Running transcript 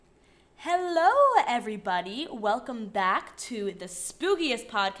Hello, everybody. Welcome back to the spookiest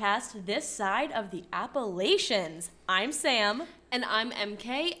podcast this side of the Appalachians. I'm Sam. And I'm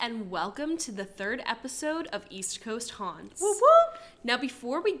MK, and welcome to the third episode of East Coast Haunts. Whoop whoop. Now,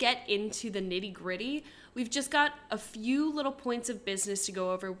 before we get into the nitty-gritty, we've just got a few little points of business to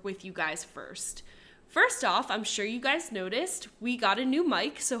go over with you guys first. First off, I'm sure you guys noticed, we got a new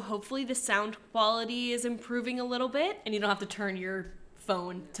mic, so hopefully the sound quality is improving a little bit. And you don't have to turn your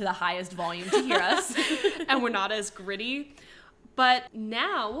phone to the highest volume to hear us. And we're not as gritty. But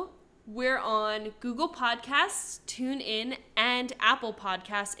now we're on Google Podcasts, TuneIn, and Apple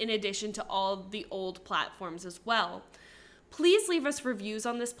Podcasts, in addition to all the old platforms as well. Please leave us reviews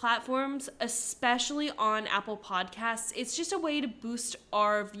on these platforms, especially on Apple Podcasts. It's just a way to boost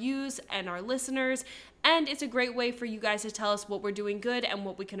our views and our listeners, and it's a great way for you guys to tell us what we're doing good and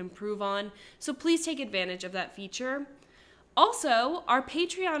what we can improve on. So please take advantage of that feature. Also, our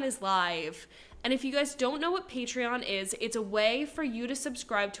Patreon is live. And if you guys don't know what Patreon is, it's a way for you to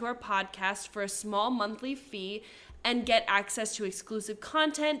subscribe to our podcast for a small monthly fee and get access to exclusive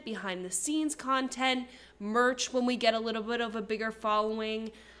content, behind the scenes content, merch when we get a little bit of a bigger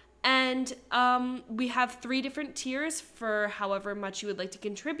following. And we have 3 different tiers for however much you would like to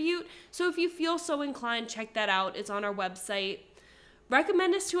contribute. So if you feel so inclined, check that out. It's on our website.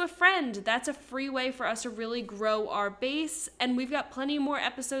 Recommend us to a friend. That's a free way for us to really grow our base. And we've got plenty more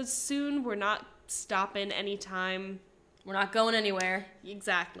episodes soon. We're not stopping anytime. We're not going anywhere.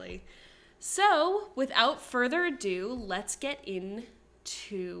 Exactly. So, without further ado, let's get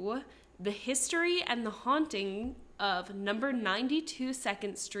into the history and the haunting of number 92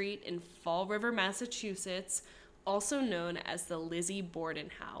 2nd Street in Fall River, Massachusetts, also known as the Lizzie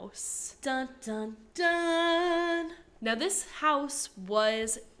Borden house. Dun, dun, dun. Now, this house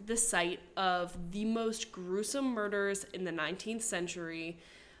was the site of the most gruesome murders in the 19th century.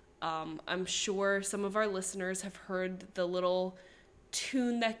 I'm sure some of our listeners have heard the little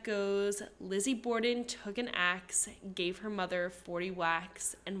tune that goes, Lizzie Borden took an axe, gave her mother 40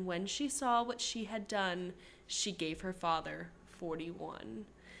 whacks, and when she saw what she had done, she gave her father 41.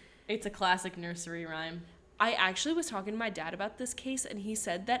 It's a classic nursery rhyme. I actually was talking to my dad about this case, and he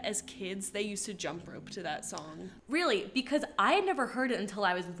said that as kids, they used to jump rope to that song. Really? Because I had never heard it until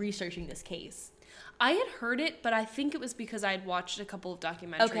I was researching this case. I had heard it, but I think it was because I had watched a couple of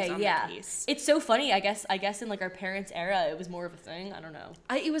documentaries on the case. It's so funny. I guess in like our parents' era, it was more of a thing. I don't know.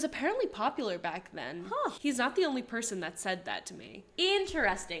 It was apparently popular back then. Huh. He's not the only person that said that to me.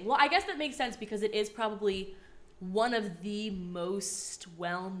 Interesting. Well, I guess that makes sense because it is probably one of the most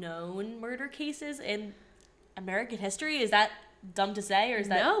well-known murder cases in American history. Is that dumb to say, or is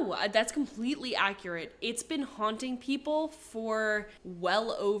that... No, that's completely accurate. It's been haunting people for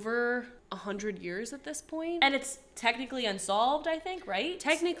well over 100 years at this point. And it's technically unsolved, I think, right?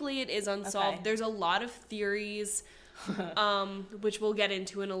 Technically, it is unsolved. Okay. There's a lot of theories, which we'll get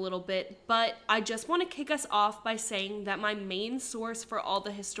into in a little bit. But I just want to kick us off by saying that my main source for all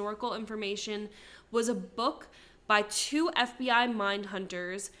the historical information was a book by 2 FBI mind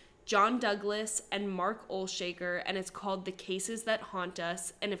hunters, John Douglas and Mark Olshaker, and it's called The Cases That Haunt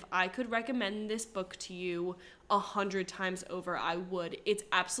Us. And if I could recommend this book to you 100 times over, I would. It's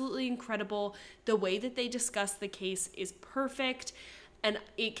absolutely incredible. The way that they discuss the case is perfect, and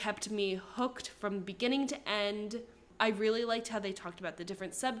it kept me hooked from beginning to end. I really liked how they talked about the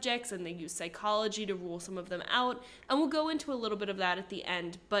different subjects, and they used psychology to rule some of them out, and we'll go into a little bit of that at the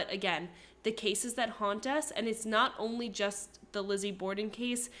end. But again, The Cases That Haunt Us, and it's not only just the Lizzie Borden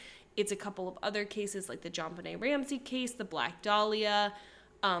case, it's a couple of other cases like the John Benet Ramsey case, the Black Dahlia,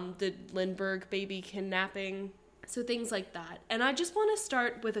 the Lindbergh baby kidnapping, so things like that. And I just want to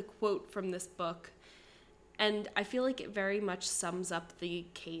start with a quote from this book, and I feel like it very much sums up the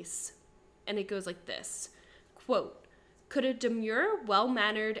case. And it goes like this, quote, "Could a demure,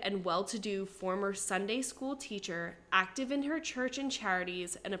 well-mannered, and well-to-do former Sunday school teacher, active in her church and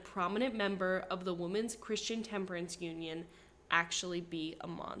charities, and a prominent member of the Women's Christian Temperance Union, actually be a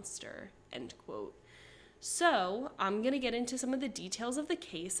monster?" End quote. So I'm going to get into some of the details of the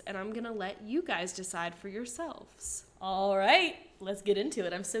case, and I'm going to let you guys decide for yourselves. All right, let's get into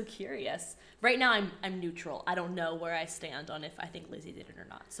it. I'm so curious. Right now, I'm neutral. I don't know where I stand on if I think Lizzie did it or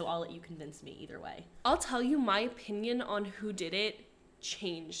not, so I'll let you convince me either way. I'll tell you my opinion on who did it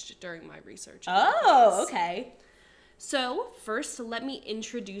changed during my research. Oh, okay. So first, let me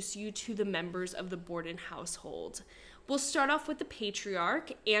introduce you to the members of the Borden household. We'll start off with the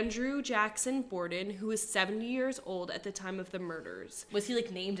patriarch, Andrew Jackson Borden, who was 70 years old at the time of the murders. Was he, like,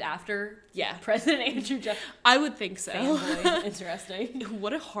 named after Yeah. President Andrew Jackson? I would think so. Fanboy. Interesting.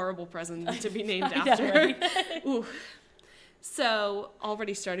 What a horrible president to be named I know, after. right? Ooh. So,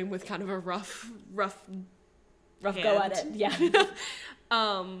 already starting with kind of a rough go at it. Yeah.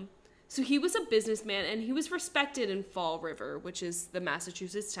 So he was a businessman, and he was respected in Fall River, which is the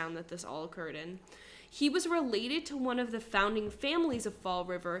Massachusetts town that this all occurred in. He was related to one of the founding families of Fall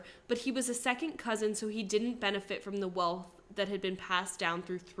River, but he was a second cousin, so he didn't benefit from the wealth that had been passed down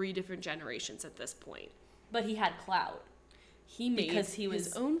through 3 different generations at this point. But he had clout. He made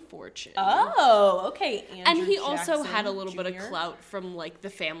his own fortune. Oh, okay. And he also had a little bit of clout from, like, the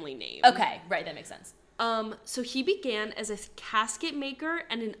family name. Okay, right, that makes sense. So he began as a casket maker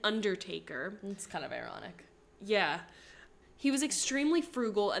and an undertaker. It's kind of ironic. Yeah. He was extremely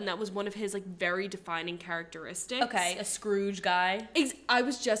frugal, and that was one of his, like, very defining characteristics. Okay, a Scrooge guy. I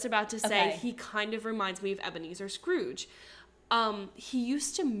was just about to say, he kind of reminds me of Ebenezer Scrooge. He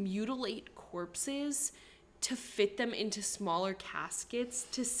used to mutilate corpses to fit them into smaller caskets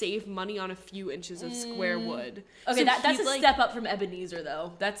to save money on a few inches of square wood. Okay, so that's a step up from Ebenezer,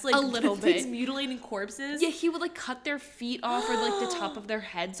 though. That's like a little bit mutilating corpses. Yeah, he would like cut their feet off or like the top of their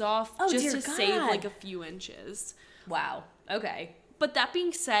heads off just to save like a few inches. Wow. Okay. But that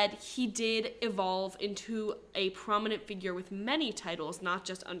being said, he did evolve into a prominent figure with many titles, not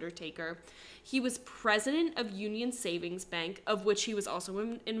just Undertaker. He was president of Union Savings Bank, of which he was also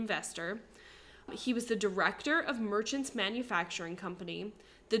an investor. He was the director of Merchants Manufacturing Company,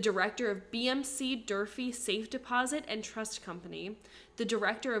 the director of BMC Durfee Safe Deposit and Trust Company, the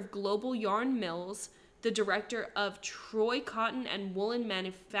director of Global Yarn Mills, the director of Troy Cotton and Woolen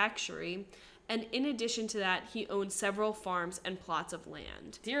Manufactory, and in addition to that, he owned several farms and plots of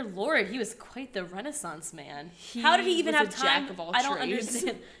land. Dear Lord, he was quite the Renaissance man. How did he even have time? Jack of all I don't trades.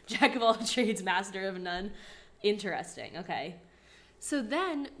 understand. Jack of all trades, master of none. Interesting. Okay. So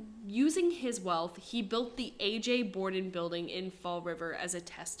then, using his wealth, he built the A.J. Borden building in Fall River as a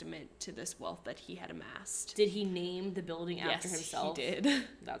testament to this wealth that he had amassed. Did he name the building after himself? Yes, he did.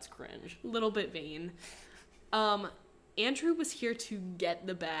 That's cringe. Little bit vain. Andrew was here to get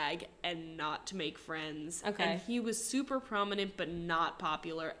the bag and not to make friends. Okay. And he was super prominent but not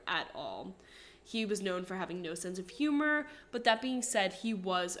popular at all. He was known for having no sense of humor, but that being said, he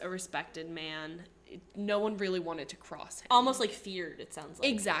was a respected man. No one really wanted to cross him. Almost like feared, it sounds like.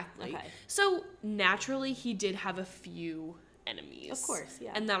 Exactly. Okay. So, naturally, he did have a few enemies. Of course,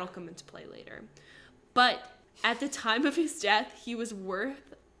 yeah. And that'll come into play later. But at the time of his death, he was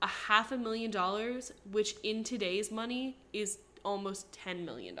worth $500,000, which in today's money is almost $10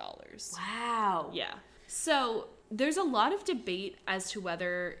 million. Wow. Yeah. So, there's a lot of debate as to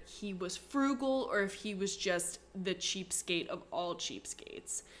whether he was frugal or if he was just the cheapskate of all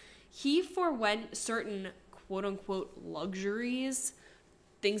cheapskates. He forwent certain quote-unquote luxuries,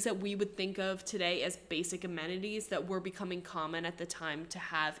 things that we would think of today as basic amenities that were becoming common at the time to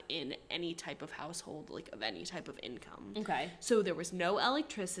have in any type of household, like of any type of income. Okay. So there was no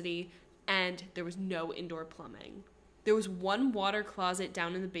electricity and there was no indoor plumbing. There was one water closet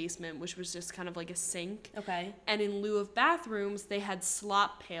down in the basement, which was just kind of like a sink. Okay. And in lieu of bathrooms, they had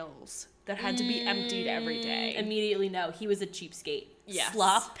slop pails that had to be emptied every day. Immediately no, he was a cheapskate. Yes.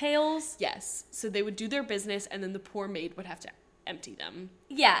 Slop pails? Yes. So they would do their business and then the poor maid would have to empty them.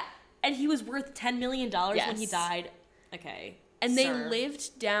 Yeah. And he was worth $10 million Yes. when he died. Okay. And they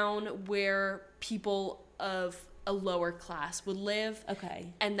lived down where people of a lower class would live. Okay.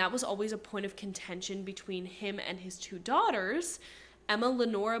 And that was always a point of contention between him and his 2 daughters, Emma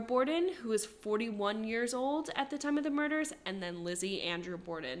Lenora Borden, who was 41 years old at the time of the murders, and then Lizzie Andrew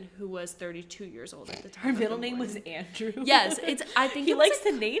Borden, who was 32 years old at the time. Her middle name was Andrew. Yes, I think he likes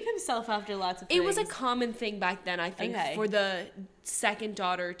to name himself after lots of things. It was a common thing back then, I think, for the second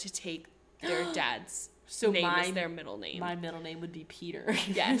daughter to take their dad's name as their middle name. My middle name would be Peter.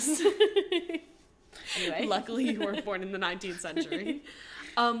 Yes. Anyway. Luckily, you were born in the 19th century.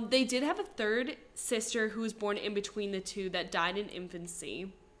 They did have a third sister who was born in between the 2 that died in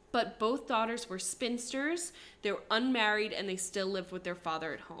infancy. But both daughters were spinsters, they were unmarried, and they still lived with their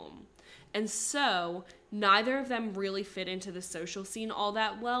father at home. And so, neither of them really fit into the social scene all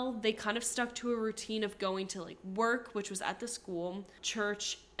that well. They kind of stuck to a routine of going to like work, which was at the school,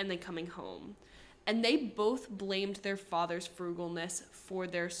 church, and then coming home. And they both blamed their father's frugalness for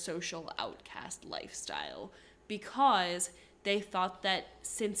their social outcast lifestyle because they thought that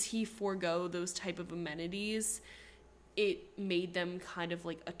since he forego those type of amenities, it made them kind of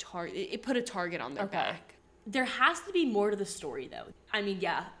like a target. It put a target on their back. There has to be more to the story, though. I mean,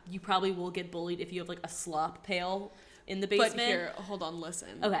 yeah, you probably will get bullied if you have like a slop pail in the basement. But here, hold on,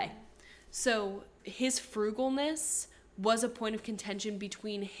 listen. Okay. So his frugalness was a point of contention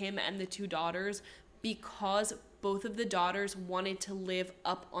between him and the 2 daughters because both of the daughters wanted to live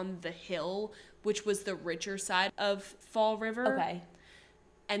up on the hill which was the richer side of Fall River. Okay.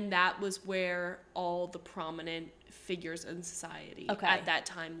 And that was where all the prominent figures in society at that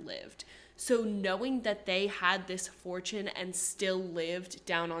time lived. So knowing that they had this fortune and still lived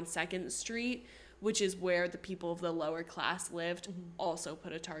down on 2nd Street, which is where the people of the lower class lived, also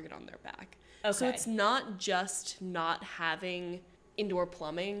put a target on their back. Okay. So it's not just not having indoor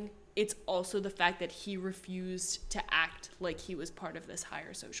plumbing. It's also the fact that he refused to act like he was part of this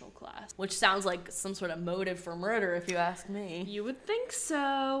higher social class. Which sounds like some sort of motive for murder, if you ask me. You would think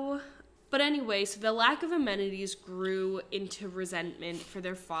so. But anyway, so the lack of amenities grew into resentment for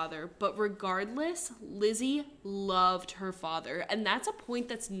their father. But regardless, Lizzie loved her father. And that's a point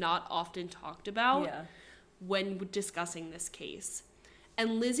that's not often talked about when discussing this case.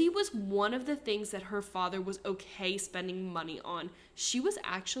 And Lizzie was one of the things that her father was okay spending money on. She was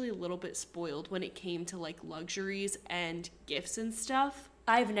actually a little bit spoiled when it came to like luxuries and gifts and stuff.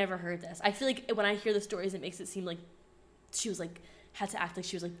 I've never heard this. I feel like when I hear the stories, it makes it seem like she was like, had to act like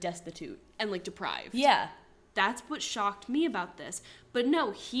she was like destitute. And like deprived. Yeah. That's what shocked me about this. But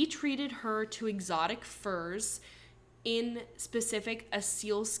no, he treated her to exotic furs, in specific a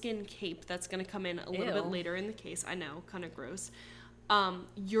sealskin cape that's going to come in a little bit later in the case. I know, kind of gross.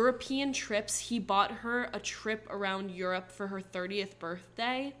 European trips. He bought her a trip around Europe for her 30th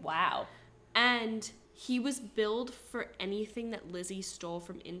birthday. Wow. And he was billed for anything that Lizzie stole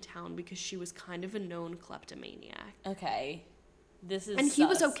from in town because she was kind of a known kleptomaniac. Okay. He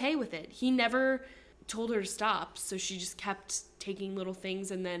was okay with it. He never told her to stop, so she just kept taking little things,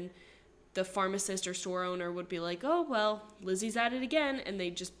 and then the pharmacist or store owner would be like, oh, well, Lizzie's at it again, and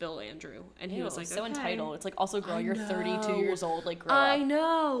they'd just bill Andrew. And he was like, so okay. entitled. It's like, also, girl, you're 32 years old, like, grow up. I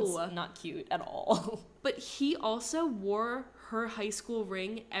know. It's not cute at all. But he also wore her high school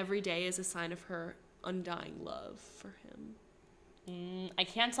ring every day as a sign of her undying love for him. I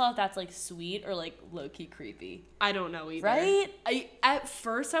can't tell if that's, like, sweet or, like, low-key creepy. I don't know either. Right? At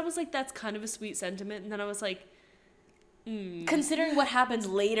first, I was like, that's kind of a sweet sentiment, and then I was like, Considering what happens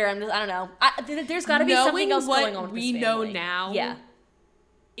later, I don't know. There's got to be something else going on with this family. We know now. Yeah.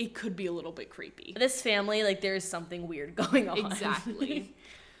 It could be a little bit creepy. This family, like, there's something weird going on. Exactly.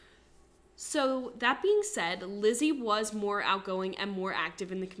 So, that being said, Lizzie was more outgoing and more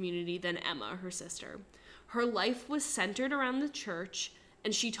active in the community than Emma, her sister. Her life was centered around the church,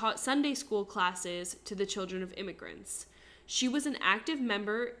 and she taught Sunday school classes to the children of immigrants. She was an active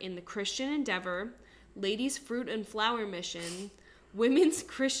member in the Christian Endeavor, Ladies' Fruit and Flower Mission, Women's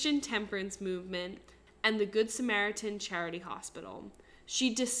Christian Temperance Movement, and the Good Samaritan Charity Hospital.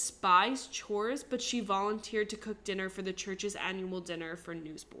 She despised chores, but she volunteered to cook dinner for the church's annual dinner for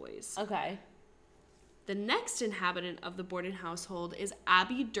newsboys. Okay. The next inhabitant of the Borden household is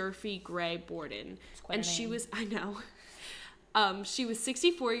Abby Durfee Gray Borden. And she was, I know, she was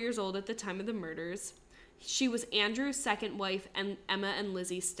 64 years old at the time of the murders. She was Andrew's second wife and Emma and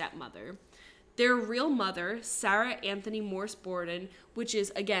Lizzie's stepmother. Their real mother, Sarah Anthony Morse Borden, which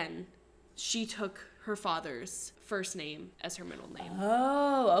is, again, she took her father's first name as her middle name.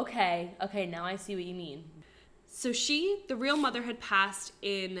 Oh, okay. Okay, now I see what you mean. So the real mother, had passed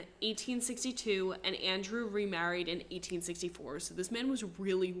in 1862, and Andrew remarried in 1864. So this man was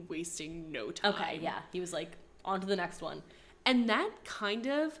really wasting no time. Okay, yeah. He was like, on to the next one. And that kind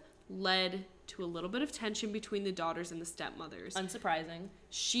of led to a little bit of tension between the daughters and the stepmothers. Unsurprising.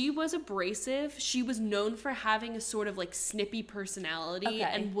 She was abrasive. She was known for having a sort of like snippy personality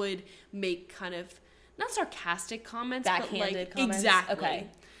and would make kind of, not sarcastic comments, backhanded but like comments. Exactly.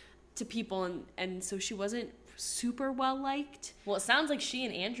 To people, and so she wasn't super well liked. Well, it sounds like she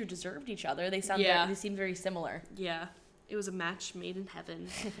and Andrew deserved each other. They seem very similar. Yeah. It was a match made in heaven.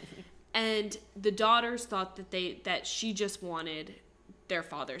 And the daughters thought that she just wanted their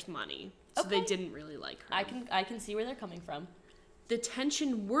father's money. So they didn't really like her. I can see where they're coming from. The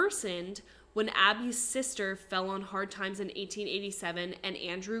tension worsened when Abby's sister fell on hard times in 1887 and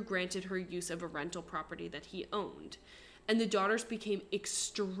Andrew granted her use of a rental property that he owned. And the daughters became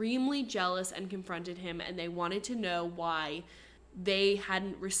extremely jealous and confronted him, and they wanted to know why they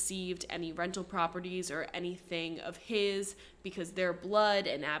hadn't received any rental properties or anything of his, because they're blood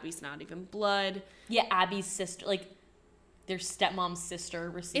and Abby's not even blood. Yeah, Abby's sister, like, their stepmom's sister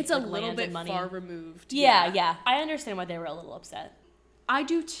received it's like, a little land bit and money. Far removed. Yeah. I understand why they were a little upset. I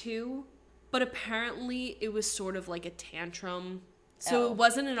do too, but apparently it was sort of like a tantrum. So it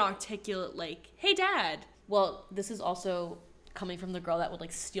wasn't an articulate like, hey, Dad. Well, this is also coming from the girl that would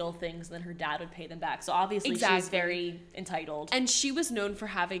like steal things and then her dad would pay them back. So obviously she was very entitled. And she was known for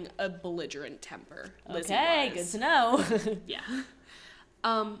having a belligerent temper. Okay, good to know. Yeah.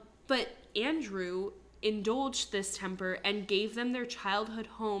 But Andrew indulged this temper and gave them their childhood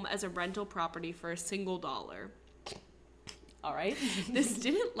home as a rental property for $1. All right. This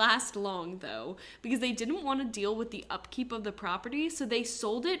didn't last long, though, because they didn't want to deal with the upkeep of the property, so they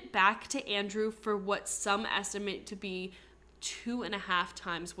sold it back to Andrew for what some estimate to be 2.5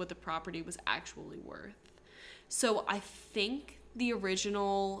 times what the property was actually worth. So I think the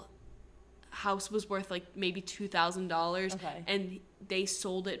original house was worth like maybe $2,000, okay, and they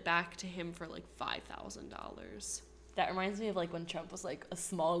sold it back to him for like $5,000. That reminds me of like when Trump was like a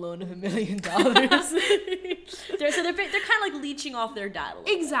small loan of $1 million. they're kind of like leeching off their dad a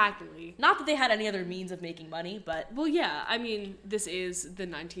little Exactly. bit. Not that they had any other means of making money, but well, yeah. I mean, this is the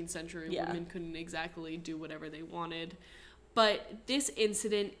 19th century. Yeah. Women couldn't exactly do whatever they wanted, but this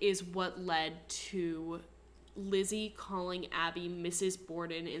incident is what led to Lizzie calling Abby Mrs.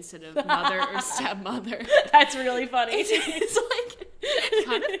 Borden instead of mother or stepmother. That's really funny. It's like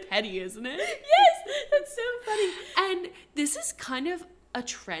kind of petty, isn't it? Yes, that's so funny. And this is kind of a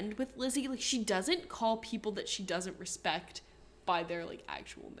trend with Lizzie. Like, she doesn't call people that she doesn't respect by their like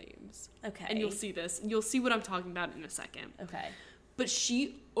actual names. Okay. And you'll see this. You'll see what I'm talking about in a second. Okay. But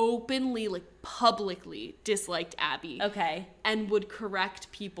she openly, like publicly disliked Abby. Okay. And would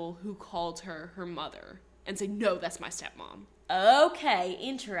correct people who called her her mother and say, no, that's my stepmom. Okay,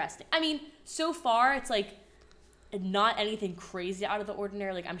 interesting. I mean, so far it's like not anything crazy out of the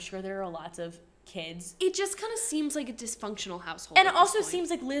ordinary. Like, I'm sure there are lots of kids. It just kind of seems like a dysfunctional household. And it also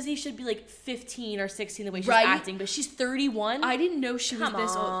seems like Lizzie should be like 15 or 16 the way she's acting, but she's 31. I didn't know she was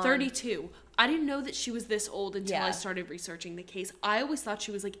this old. 32. I didn't know that she was this old until I started researching the case. I always thought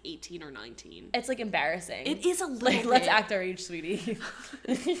she was like 18 or 19. It's like embarrassing. It is a little like, bit. let's act our age, sweetie.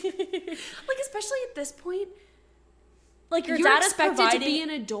 Like, especially at this point, like your you're dad is expected providing to be an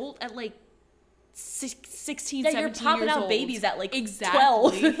adult at like 16, yeah, 17 you're popping years out old. babies at like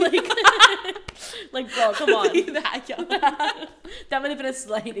Exactly. 12. like, girl, come on. That young. That might have been a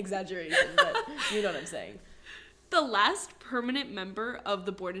slight exaggeration, but you know what I'm saying. The last permanent member of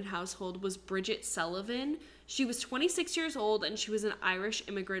the Borden household was Bridget Sullivan. She was 26 years old, and she was an Irish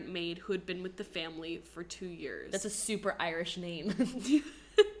immigrant maid who had been with the family for 2 years. That's a super Irish name.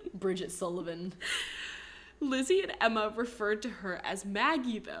 Bridget Sullivan. Lizzie and Emma referred to her as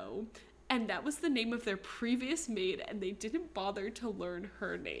Maggie, though, and that was the name of their previous maid, and they didn't bother to learn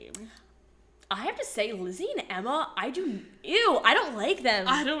her name. I have to say, Lizzie and Emma, I don't like them.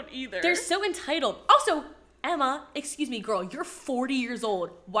 I don't either. They're so entitled. Also, Emma, excuse me, girl, you're 40 years old.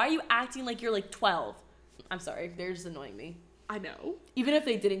 Why are you acting like you're like 12? I'm sorry, they're just annoying me. I know. Even if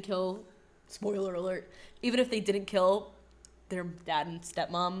they didn't kill, spoiler alert, even if they didn't kill their dad and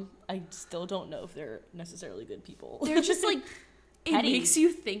stepmom, I still don't know if they're necessarily good people. They're just like, it petty. makes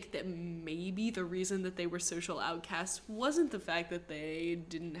you think that maybe the reason that they were social outcasts wasn't the fact that they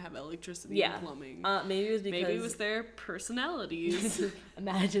didn't have electricity and plumbing. Maybe it was because... Maybe it was their personalities.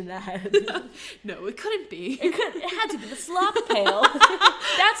 Imagine that. No, it couldn't be. It had to be the slop pail.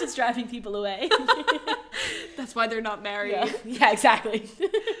 That's what's driving people away. That's why they're not married. Yeah, exactly.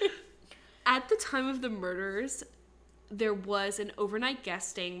 At the time of the murders, there was an overnight guest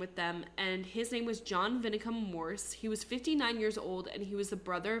staying with them, and his name was John Vinicum Morse. He was 59 years old, and he was the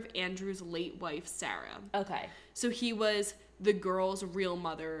brother of Andrew's late wife, Sarah. Okay. So he was the girl's real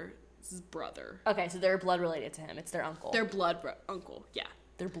mother's brother. Okay, so they're blood related to him. It's their uncle. Their blood uncle, yeah.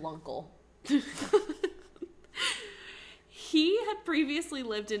 Their blunkle. He had previously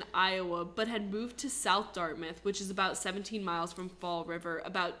lived in Iowa, but had moved to South Dartmouth, which is about 17 miles from Fall River,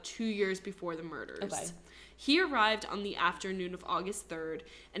 about 2 years before the murders. Okay. He arrived on the afternoon of August 3rd,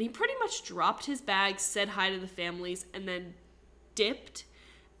 and he pretty much dropped his bags, said hi to the families, and then dipped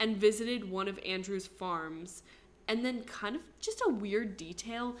and visited one of Andrew's farms. And then, kind of just a weird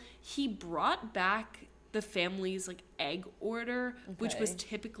detail, he brought back the family's like egg order, which was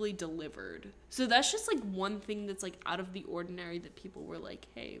typically delivered. So that's just like one thing that's like out of the ordinary that people were like,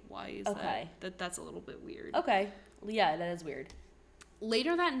 hey, why is that's a little bit weird. Okay. Yeah, that is weird.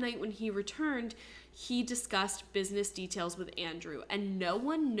 Later that night when he returned, he discussed business details with Andrew, and no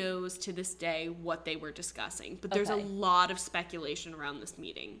one knows to this day what they were discussing, but there's a lot of speculation around this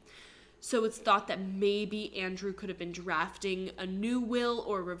meeting. So it's thought that maybe Andrew could have been drafting a new will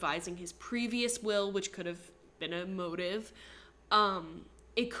or revising his previous will, which could have been a motive.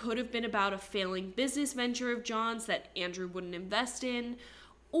 It could have been about a failing business venture of John's that Andrew wouldn't invest in.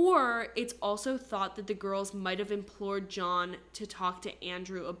 Or it's also thought that the girls might have implored John to talk to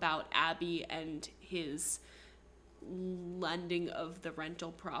Andrew about Abby and his lending of the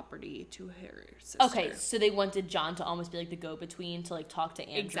rental property to her sister. Okay, so they wanted John to almost be like the go-between to like talk to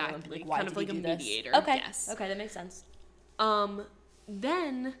Andrew and be like, why kind did of like you a do this? mediator. Okay, yes. okay, that makes sense.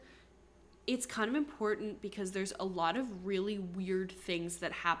 Then it's kind of important because there's a lot of really weird things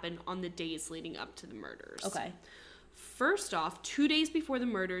that happen on the days leading up to the murders. Okay. First off, 2 days before the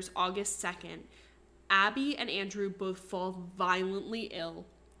murders, August 2nd, Abby and Andrew both fall violently ill.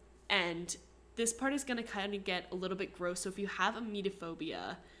 And this part is going to kind of get a little bit gross. So if you have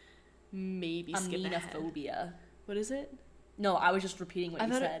ametophobia, maybe skip ahead. Ametophobia. What is it? No, I was just repeating what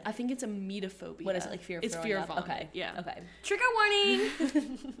you said. I think it's ametophobia. What is it? Like fear of It's throwing fear up? of vomiting. Okay. Yeah. Okay. Trigger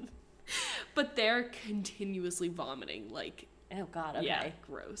warning! But they're continuously vomiting, like, Oh, God. Okay. yeah,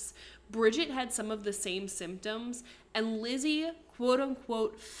 gross. Bridget had some of the same symptoms, and Lizzie, quote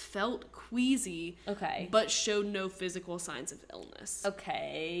unquote, felt queasy, Okay. but showed no physical signs of illness.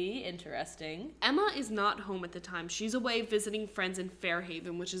 Okay. Interesting. Emma is not home at the time. She's away visiting friends in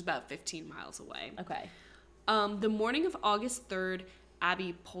Fairhaven, which is about 15 miles away. Okay. The morning of August 3rd,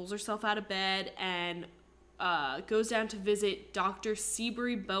 Abby pulls herself out of bed and goes down to visit Dr.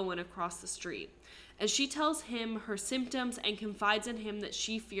 Seabury Bowen across the street. And she tells him her symptoms and confides in him that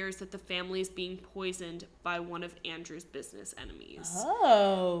she fears that the family is being poisoned by one of Andrew's business enemies.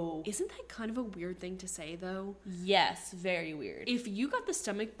 Oh. Isn't that kind of a weird thing to say, though? Yes. Very weird. If you got the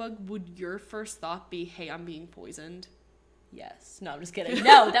stomach bug, would your first thought be, hey, I'm being poisoned? Yes. No, I'm just kidding.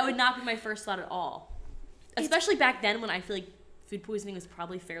 No, that would not be my first thought at all. Especially back then when I feel like food poisoning was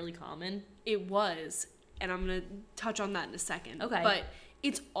probably fairly common. It was. And I'm going to touch on that in a second. Okay. But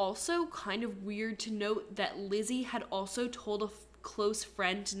it's also kind of weird to note that Lizzie had also told a close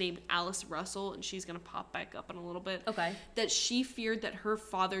friend named Alice Russell, and she's going to pop back up in a little bit, Okay. that she feared that her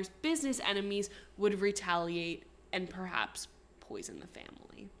father's business enemies would retaliate and perhaps poison the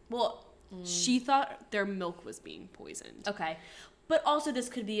family. Well, She thought their milk was being poisoned. okay. But also this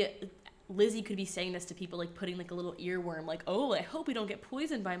could be, Lizzie could be saying this to people, like putting like a little earworm, like, oh, I hope we don't get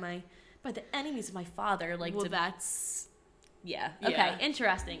poisoned by the enemies of my father. Like, Well, that's... Yeah. Okay. Yeah.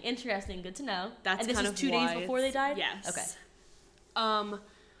 Interesting. Good to know. That's and this kind is of 2 days before they died? Yes. Okay.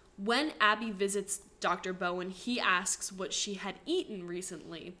 When Abby visits Dr. Bowen, he asks what she had eaten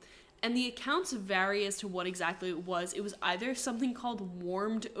recently. And the accounts vary as to what exactly it was. It was either something called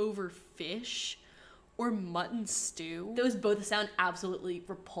warmed over fish or mutton stew. Those both sound absolutely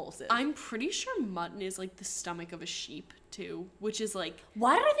repulsive. I'm pretty sure mutton is like the stomach of a sheep too, which is like,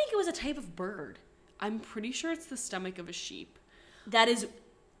 Why did I think it was a type of bird? I'm pretty sure it's the stomach of a sheep. That is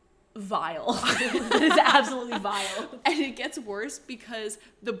vile. That is absolutely vile. And it gets worse because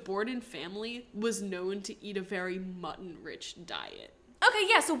the Borden family was known to eat a very mutton-rich diet. Okay,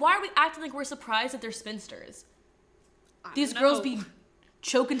 yeah, so why are we acting like we're surprised that they're spinsters? These don't girls know. be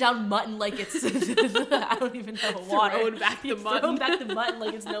choking down mutton like it's, I don't even know, water. Throwing back the mutton. Throwing back the mutton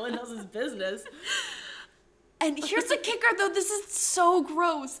like it's no one else's business. And here's the kicker, though. This is so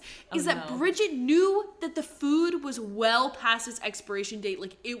gross. Is that no. Bridget knew that the food was well past its expiration date.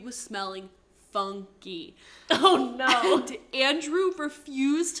 Like, it was smelling funky. Oh, no. And Andrew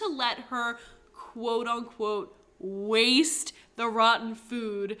refused to let her, quote unquote, waste the rotten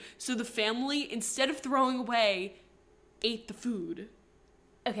food. So the family, instead of throwing away, ate the food.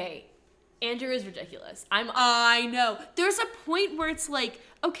 Okay, Andrew is ridiculous. I know. There's a point where it's like,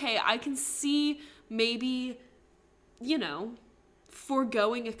 okay, I can see maybe, you know,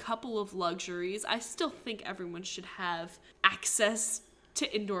 foregoing a couple of luxuries. I still think everyone should have access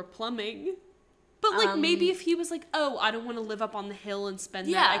to indoor plumbing. But, like, maybe if he was like, oh, I don't want to live up on the hill and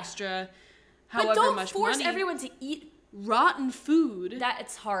spend that extra however but don't much force money. everyone to eat Rotten food.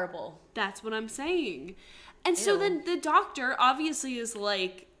 It's horrible. That's what I'm saying. And so Ew. then the doctor obviously is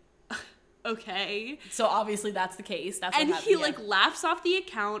like, okay. So obviously that's the case. That's what And happened, he, yeah. like, laughs off the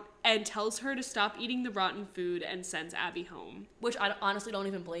account and tells her to stop eating the rotten food and sends Abby home. Which I honestly don't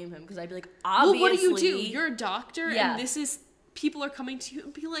even blame him, because I'd be like, obviously. Well, what do you do? You're a doctor, Yeah. and this is... People are coming to you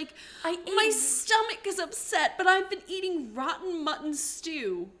and be like, I my ate- stomach is upset, but I've been eating rotten mutton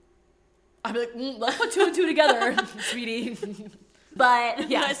stew. I'd be like, let's put two and two together, sweetie. But,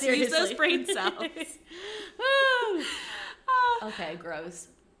 yeah, Let's use seriously. those brain cells. Okay, gross.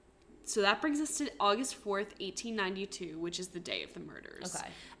 So that brings us to August 4th, 1892, which is the day of the murders. Okay.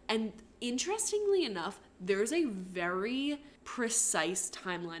 And interestingly enough, there's a very precise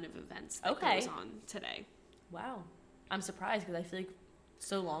timeline of events that goes on today. Wow. I'm surprised, because I feel like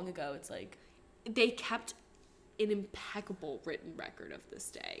so long ago, it's like... They kept an impeccable written record of this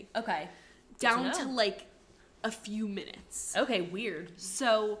day. Okay. Down to like a few minutes. Okay, weird.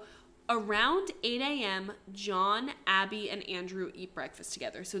 So around 8 a.m., John, Abby, and Andrew eat breakfast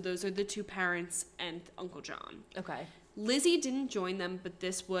together. So those are the two parents and Uncle John. Okay. Lizzie didn't join them, but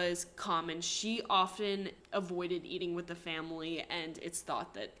this was common. She often avoided eating with the family, and it's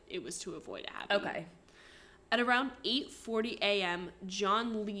thought that it was to avoid Abby. Okay. At around 8:40 a.m.,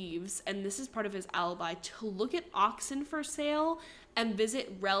 John leaves, and this is part of his alibi, to look at oxen for sale and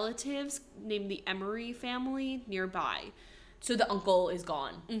visit relatives named the Emery family nearby. So the uncle is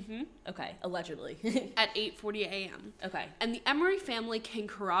gone. Mm-hmm. Okay, allegedly. At 8:40 a.m. Okay. And the Emery family can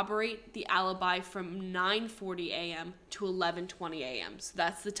corroborate the alibi from 9:40 a.m. to 11:20 a.m. So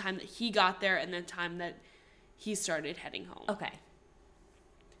that's the time that he got there and the time that he started heading home. Okay.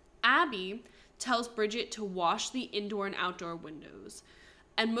 Abby tells Bridget to wash the indoor and outdoor windows.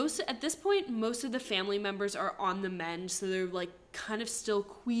 And at this point, most of the family members are on the mend, so they're like kind of still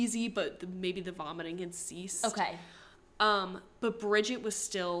queasy, but maybe the vomiting had ceased. Okay. But Bridget was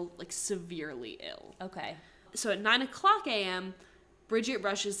still like severely ill. Okay. So at 9:00 a.m., Bridget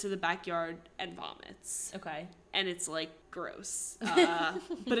rushes to the backyard and vomits. Okay. And it's like gross.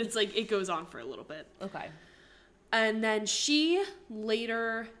 But it's like it goes on for a little bit. Okay. And then she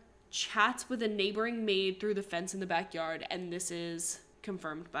later chats with a neighboring maid through the fence in the backyard, and this is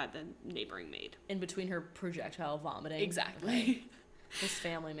confirmed by the neighboring maid. In between her projectile vomiting. Exactly. Okay. This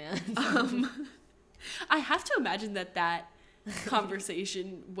family, man. I have to imagine that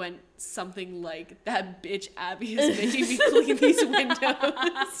conversation went something like, that bitch Abby is making me clean these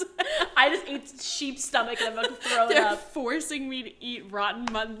windows. I just ate sheep's stomach and I'm about to throw it They're up. forcing me to eat rotten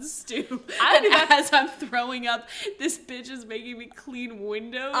mutton stew. I would And as I'm throwing up, this bitch is making me clean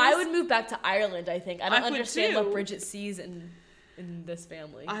windows. I would move back to Ireland, I think. I don't would understand too. what Bridget sees in this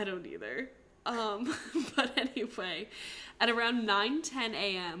family. I don't either. But anyway, at around 9:10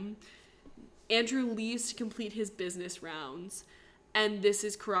 a.m., Andrew leaves to complete his business rounds, and this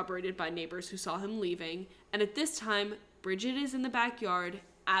is corroborated by neighbors who saw him leaving. And at this time, Bridget is in the backyard,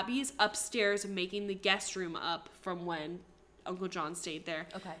 Abby is upstairs making the guest room up from when Uncle John stayed there.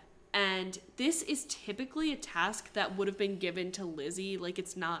 Okay. And this is typically a task that would have been given to Lizzie. Like,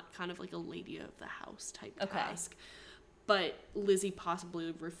 it's not kind of like a lady of the house type task. But Lizzie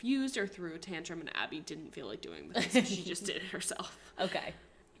possibly refused or threw a tantrum, and Abby didn't feel like doing this, so she just did it herself. Okay.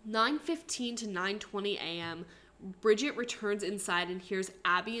 9:15 to 9:20 a.m., Bridget returns inside and hears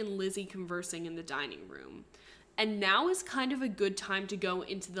Abby and Lizzie conversing in the dining room. And now is kind of a good time to go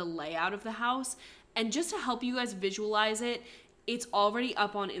into the layout of the house. And just to help you guys visualize it, it's already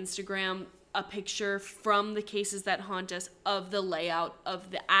up on Instagram, a picture from the Cases That Haunt Us of the layout of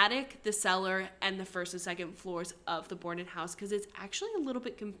the attic, the cellar, and the first and second floors of the Borden house, because it's actually a little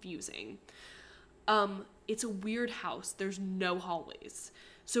bit confusing. It's a weird house. There's no hallways.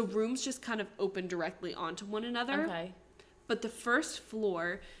 So rooms just kind of open directly onto one another. Okay. But the first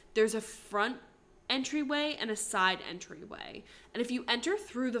floor, there's a front entryway and a side entryway. And if you enter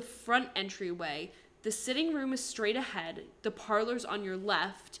through the front entryway, the sitting room is straight ahead, the parlor's on your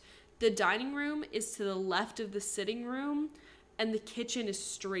left, the dining room is to the left of the sitting room, and the kitchen is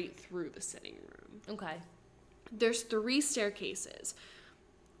straight through the sitting room. Okay. There's 3 staircases.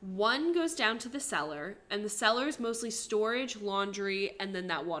 One goes down to the cellar, and the cellar is mostly storage, laundry, and then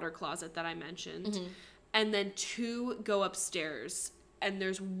that water closet that I mentioned. Mm-hmm. And then 2 go upstairs. And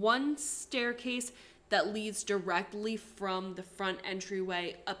there's one staircase that leads directly from the front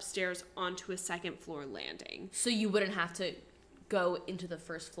entryway upstairs onto a second floor landing. So you wouldn't have to go into the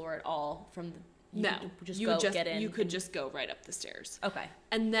first floor at all from the... You could just go right up the stairs. Okay.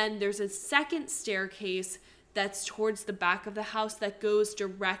 And then there's a second staircase that's towards the back of the house that goes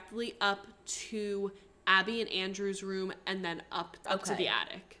directly up to Abby and Andrew's room and then up to the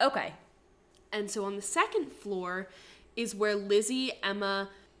attic. Okay. And so on the second floor is where Lizzie, Emma,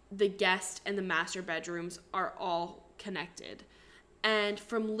 the guest, and the master bedrooms are all connected. And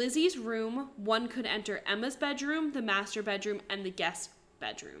from Lizzie's room, one could enter Emma's bedroom, the master bedroom, and the guest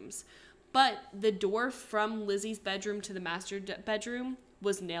bedrooms. But the door from Lizzie's bedroom to the master bedroom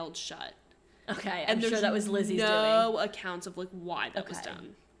was nailed shut. Okay, I'm sure that was Lizzie's doing. No accounts of like why that was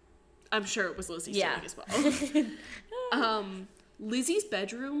done. I'm sure it was Lizzie's doing as well. Lizzie's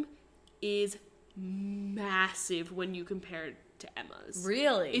bedroom is massive when you compare it to Emma's.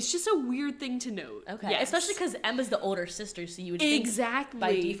 Really? It's just a weird thing to note. Okay. Yes. Especially because Emma's the older sister, so you would think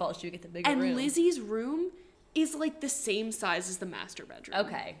by default she would get the bigger room. And Lizzie's room is like the same size as the master bedroom.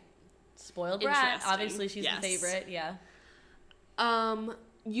 Okay. Spoiled brat. Obviously she's the favorite, yeah.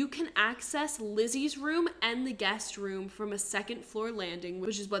 You can access Lizzie's room and the guest room from a second floor landing,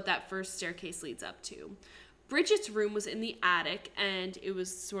 which is what that first staircase leads up to. Bridget's room was in the attic, and it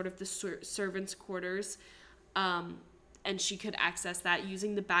was sort of the servants' quarters, and she could access that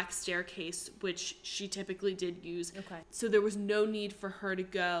using the back staircase, which she typically did use. Okay. So there was no need for her to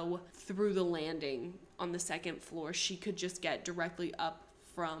go through the landing on the second floor. She could just get directly up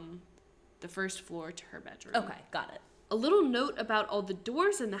from the first floor to her bedroom. Okay, got it. A little note about all the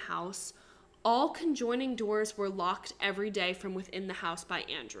doors in the house. All conjoining doors were locked every day from within the house by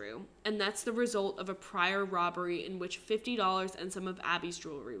Andrew, and that's the result of a prior robbery in which $50 and some of Abby's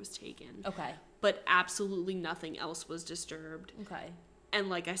jewelry was taken. Okay. But absolutely nothing else was disturbed. Okay. And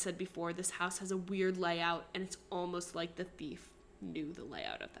like I said before, this house has a weird layout, and it's almost like the thief knew the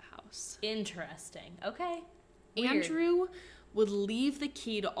layout of the house. Interesting. Okay. Weird. Andrew would leave the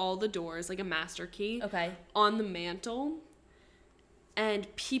key to all the doors, like a master key, on the mantle.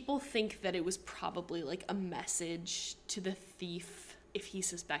 And people think that it was probably like a message to the thief if he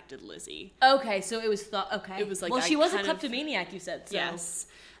suspected Lizzie. Okay, so it was thought. Okay. It was like, well, she was a kleptomaniac, you said. So. Yes.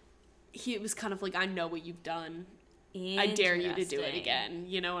 It was kind of like, I know what you've done. I dare you to do it again.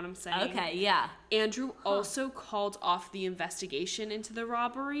 You know what I'm saying? Okay, yeah. Andrew also called off the investigation into the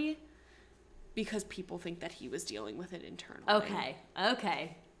robbery because people think that he was dealing with it internally.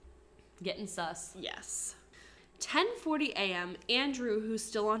 Okay. Getting sus. Yes. 10:40 a.m., Andrew, who's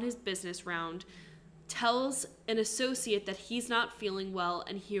still on his business round, tells an associate that he's not feeling well,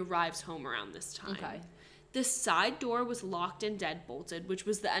 and he arrives home around this time. Okay. The side door was locked and deadbolted, which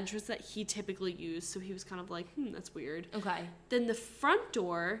was the entrance that he typically used, so he was kind of like, that's weird. Okay. Then the front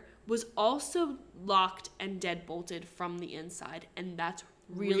door was also locked and deadbolted from the inside, and that's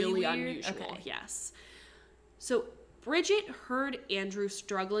really unusual. Okay. Yes. So Bridget heard Andrew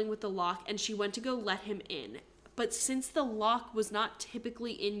struggling with the lock, and she went to go let him in. But since the lock was not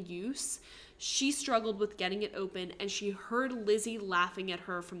typically in use, she struggled with getting it open, and she heard Lizzie laughing at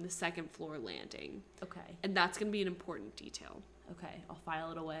her from the second floor landing. Okay. And that's going to be an important detail. Okay, I'll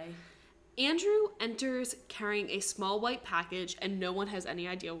file it away. Andrew enters carrying a small white package, and no one has any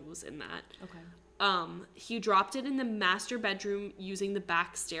idea what was in that. Okay. He dropped it in the master bedroom using the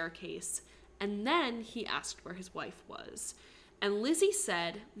back staircase, and then he asked where his wife was. And Lizzie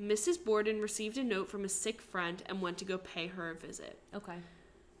said Mrs. Borden received a note from a sick friend and went to go pay her a visit. Okay.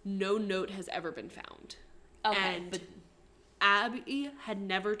 No note has ever been found. Okay, and Abby had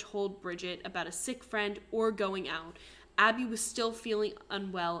never told Bridget about a sick friend or going out. Abby was still feeling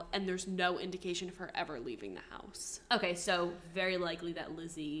unwell, and there's no indication of her ever leaving the house. Okay, so very likely that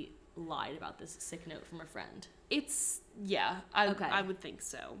Lizzie lied about this sick note from a friend. I would think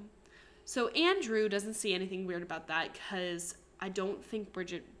so. So Andrew doesn't see anything weird about that because I don't think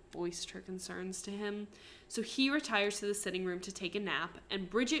Bridget voiced her concerns to him. So he retires to the sitting room to take a nap, and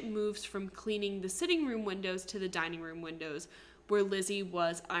Bridget moves from cleaning the sitting room windows to the dining room windows where Lizzie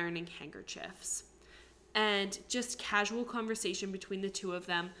was ironing handkerchiefs. And just casual conversation between the two of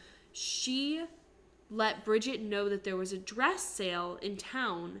them, she let Bridget know that there was a dress sale in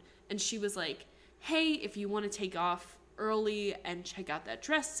town, and she was like, hey, if you want to take off early and check out that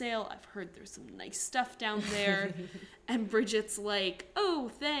dress sale, I've heard there's some nice stuff down there. And Bridget's like, oh,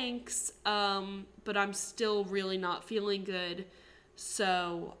 thanks, but I'm still really not feeling good,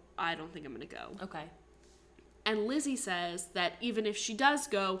 so I don't think I'm gonna go. Okay. And Lizzie says that even if she does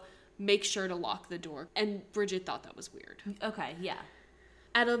go, make sure to lock the door. And Bridget thought that was weird. Okay, yeah.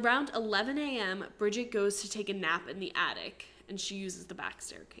 At around 11 a.m., Bridget goes to take a nap in the attic, and she uses the back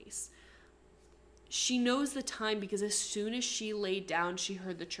staircase. She knows the time because as soon as she laid down, she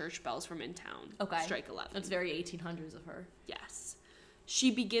heard the church bells from in town. Okay. Strike 11. That's very 1800s of her. Yes. She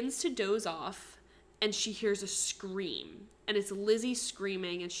begins to doze off, and she hears a scream. And it's Lizzie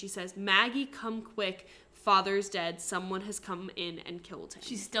screaming, and she says, Maggie, come quick. Father's dead. Someone has come in and killed him.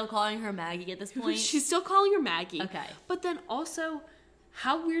 She's still calling her Maggie at this point? She's still calling her Maggie. Okay. But then also,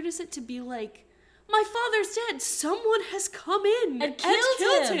 how weird is it to be like, my father's dead. Someone has come in and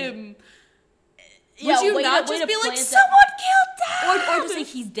killed him. Would you not just be like, someone killed Dad? Or just like,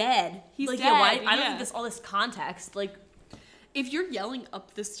 he's dead. He's like, dead. Yeah, why? I don't need all this context. Like, if you're yelling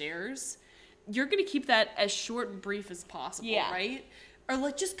up the stairs, you're going to keep that as short and brief as possible, right? Or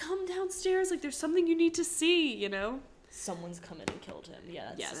like, just come downstairs. Like, there's something you need to see, you know? Someone's come in and killed him.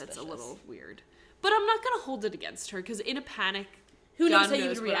 Yeah, that's a little weird. But I'm not going to hold it against her, because in a panic, who knows God how you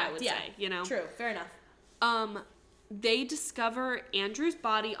knows would what react. I would say, you know? True, fair enough. They discover Andrew's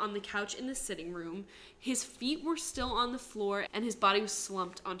body on the couch in the sitting room. His feet were still on the floor, and his body was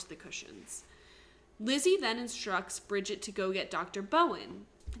slumped onto the cushions. Lizzie then instructs Bridget to go get Dr. Bowen.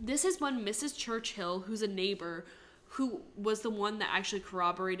 This is when Mrs. Churchill, who's a neighbor, who was the one that actually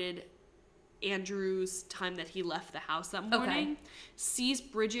corroborated Andrew's time that he left the house that morning, sees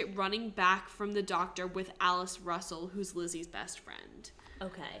Bridget running back from the doctor with Alice Russell, who's Lizzie's best friend.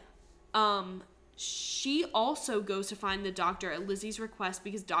 Okay. She also goes to find the doctor at Lizzie's request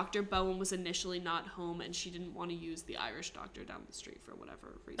because Dr. Bowen was initially not home and she didn't want to use the Irish doctor down the street for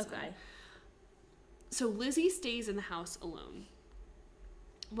whatever reason. Okay. So Lizzie stays in the house alone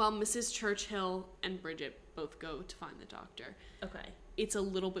while Mrs. Churchill and Bridget both go to find the doctor. Okay. It's a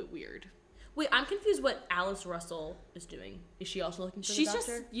little bit weird. Wait, I'm confused what Alice Russell is doing. Is she also looking for the doctor? She's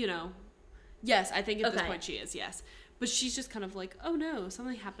just, you know... Yes, I think at this Okay. point she is, yes. But she's just kind of like, oh no,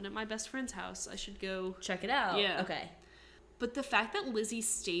 something happened at my best friend's house. I should go... Check it out. Yeah. Okay. But the fact that Lizzie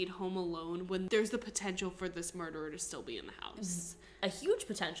stayed home alone when there's the potential for this murderer to still be in the house. A huge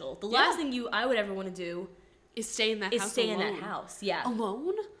potential. The Yeah. last thing I would ever want to do Is stay in that house stay alone. in that house. Yeah.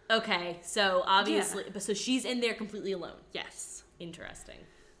 Alone? Okay, so obviously, so she's in there completely alone. Yes. Interesting.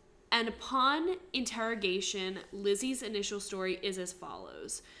 And upon interrogation, Lizzie's initial story is as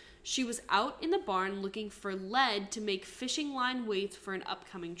follows. She was out in the barn looking for lead to make fishing line weights for an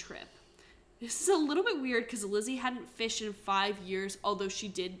upcoming trip. This is a little bit weird because Lizzie hadn't fished in 5 years, although she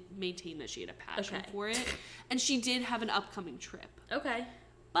did maintain that she had a passion for it. And she did have an upcoming trip. Okay.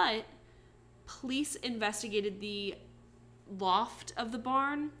 But police investigated the loft of the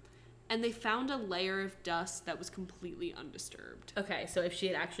barn, and they found a layer of dust that was completely undisturbed. Okay, so if she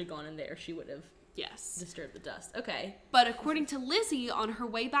had actually gone in there, she would have Yes. disturbed the dust. Okay. But according to Lizzie, on her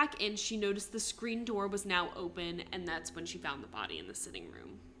way back in, she noticed the screen door was now open, and that's when she found the body in the sitting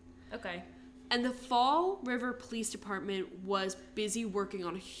room. Okay. And the Fall River Police Department was busy working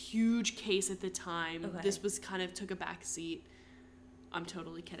on a huge case at the time. Okay. This was kind of took a back seat. I'm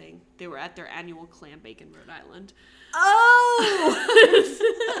totally kidding. They were at their annual clam bake in Rhode Island. Oh!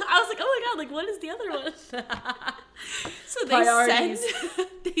 I was like, oh my god, like what is the other one? So Priorities.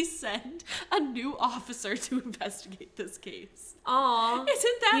 they send a new officer to investigate this case. Aw.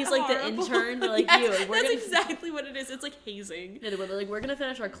 Isn't that He's like the horrible? intern. They're like, Yes, you. that's exactly what it is. It's like hazing. Yeah, they're like, we're gonna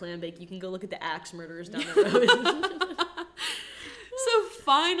finish our clam bake. You can go look at the axe murderers down the road. So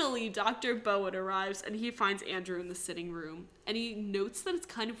finally, Dr. Bowen arrives and he finds Andrew in the sitting room. And he notes that it's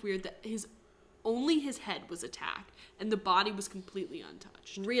kind of weird that only his head was attacked and the body was completely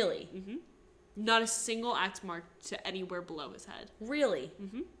untouched. Really? Mm-hmm. Not a single axe mark to anywhere below his head. Really?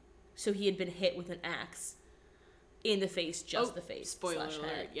 Mm-hmm. So he had been hit with an axe in the face, just the face. Spoiler / alert.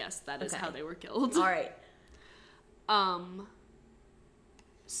 head. Yes, that is Okay. how they were killed. All right.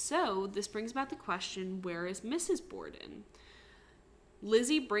 So this brings about the question, where is Mrs. Borden?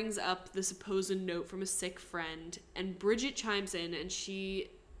 Lizzie brings up the supposed note from a sick friend, and Bridget chimes in and she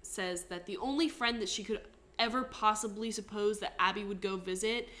says that the only friend that she could ever possibly suppose that Abby would go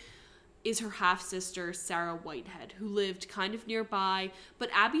visit is her half-sister, Sarah Whitehead, who lived kind of nearby, but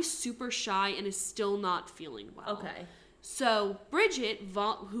Abby's super shy and is still not feeling well. Okay. So Bridget,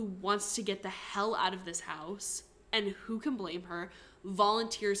 who wants to get the hell out of this house, and who can blame her,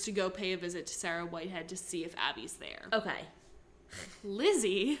 volunteers to go pay a visit to Sarah Whitehead to see if Abby's there. Okay.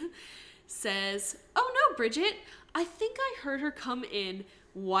 Lizzie says, oh no, Bridget, I think I heard her come in.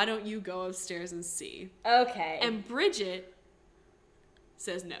 Why don't you go upstairs and see? Okay. And Bridget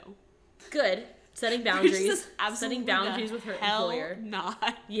says no. Good. Setting boundaries. Setting boundaries with her employer.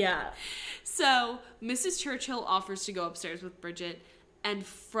 Not. Yeah. So Mrs. Churchill offers to go upstairs with Bridget, and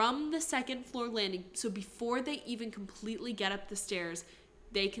from the second floor landing, so before they even completely get up the stairs,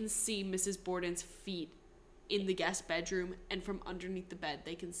 they can see Mrs. Borden's feet in the guest bedroom, and from underneath the bed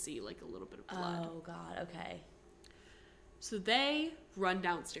they can see like a little bit of blood. Oh god, okay. So they run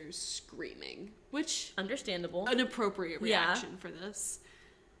downstairs screaming, which Understandable. an appropriate reaction for this.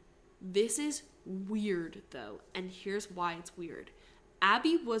 This is weird though, and here's why it's weird.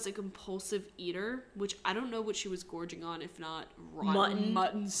 Abby was a compulsive eater, which I don't know what she was gorging on, if not rotten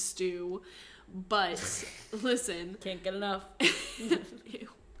mutton stew. But listen, Can't get enough. Ew.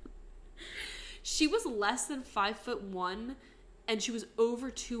 She was less than 5'1", and she was over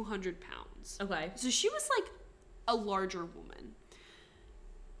 200 pounds. Okay. So she was like a larger woman.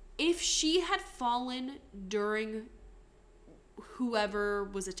 If she had fallen during whoever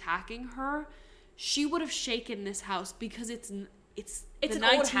was attacking her, she would have shaken this house because it's the an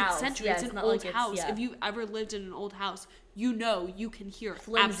 19th old house. century. Yeah, it's it's an not old like house. yeah. If you've ever lived in an old house, you know you can hear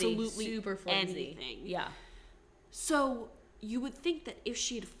Flimsy. absolutely Super flimsy. anything. Yeah. So you would think that if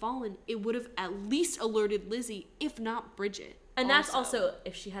she had fallen, it would have at least alerted Lizzie, if not Bridget. And that's also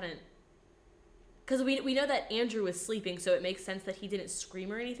if she hadn't... Because we know that Andrew was sleeping, so it makes sense that he didn't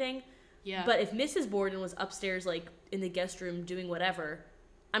scream or anything. Yeah. But if Mrs. Borden was upstairs, like, in the guest room doing whatever,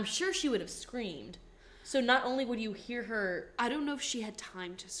 I'm sure she would have screamed. So not only would you hear her... I don't know if she had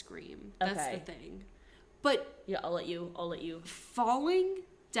time to scream. That's Okay. the thing. But... Yeah, I'll let you. Falling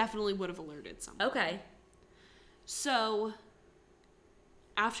definitely would have alerted someone. Okay. So,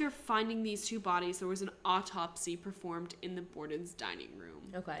 after finding these two bodies, there was an autopsy performed in the Borden's dining room.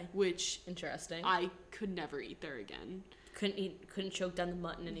 Okay. Which... Interesting. I could never eat there again. Couldn't choke down the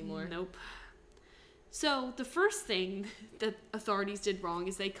mutton anymore. Nope. So the first thing that authorities did wrong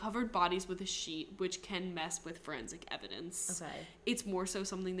is they covered bodies with a sheet, which can mess with forensic evidence. Okay. It's more so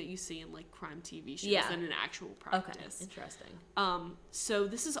something that you see in like crime TV shows than an actual practice. Okay, interesting. So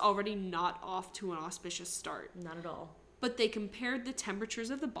this is already not off to an auspicious start. Not at all. But they compared the temperatures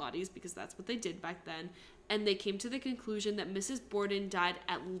of the bodies, because that's what they did back then, and they came to the conclusion that Mrs. Borden died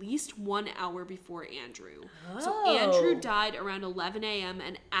at least 1 hour before Andrew. Oh. So Andrew died around 11 a.m.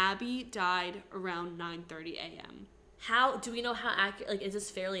 and Abby died around 9:30 a.m. How do we know how accurate? Like, is this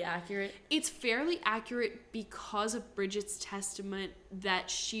fairly accurate? It's fairly accurate because of Bridget's testament that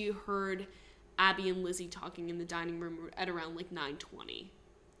she heard Abby and Lizzie talking in the dining room at around like 9:20.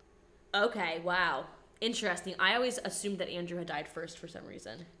 Okay, wow. Interesting. I always assumed that Andrew had died first for some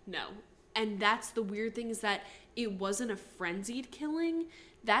reason. No. And that's the weird thing, is that it wasn't a frenzied killing.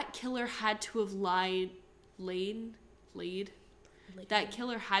 That killer had to have laid. That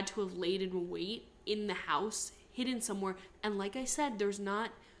killer had to have laid in wait in the house, hidden somewhere. And like I said, there's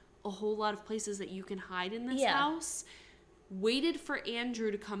not a whole lot of places that you can hide in this house. Waited for Andrew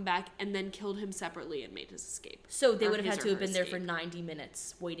to come back and then killed him separately and made his escape. So they would have had to have been there for 90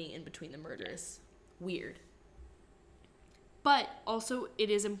 minutes waiting in between the murders. Yes. Weird. But also,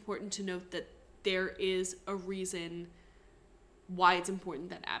 it is important to note that there is a reason why it's important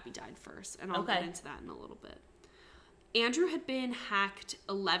that Abby died first. And I'll get into that in a little bit. Andrew had been hacked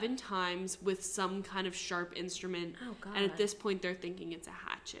 11 times with some kind of sharp instrument. Oh, God. And at this point, they're thinking it's a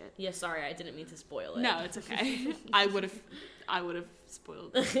hatchet. Yeah, sorry, I didn't mean to spoil it. No, it's okay. I would have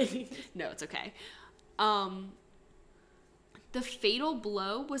spoiled it. No, it's okay. The fatal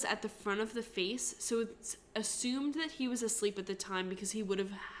blow was at the front of the face, so it's assumed that he was asleep at the time because he would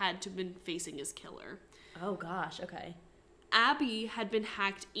have had to have been facing his killer. Oh, gosh, okay. Abby had been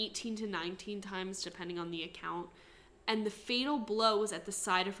hacked 18 to 19 times, depending on the account, and the fatal blow was at the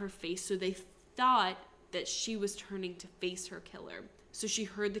side of her face, so they thought that she was turning to face her killer. So she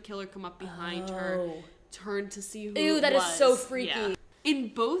heard the killer come up behind her, turned to see who it was. Ew, that is so freaky. Yeah. In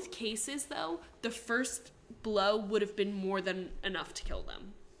both cases, though, the first blow would have been more than enough to kill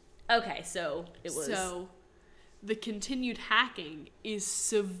them. Okay, so it was... So the continued hacking is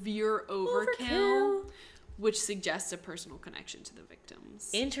severe overkill, which suggests a personal connection to the victims.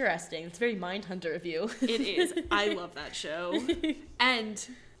 Interesting. It's very Mindhunter of you. It is. I love that show. And,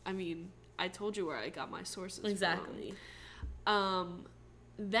 I mean, I told you where I got my sources exactly. from.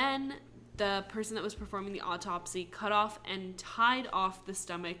 Then the person that was performing the autopsy cut off and tied off the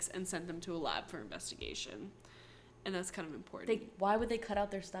stomachs and sent them to a lab for investigation. And that's kind of important. Why would they cut out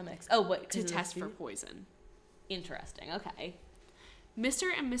their stomachs? Oh, what? To test for poison. Interesting. Okay. Mr.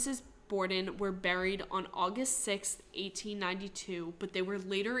 and Mrs. Borden were buried on August 6th, 1892, but they were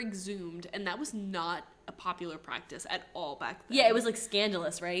later exhumed, and that was not a popular practice at all back then. Yeah, it was like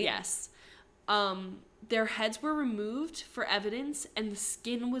scandalous, right? Yes. Their heads were removed for evidence, and the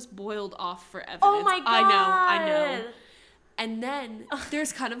skin was boiled off for evidence. Oh my God! I know. And then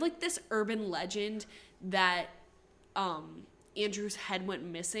there's kind of like this urban legend that Andrew's head went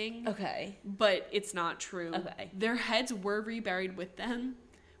missing. Okay. But it's not true. Okay. Their heads were reburied with them,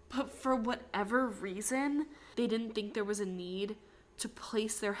 but for whatever reason, they didn't think there was a need to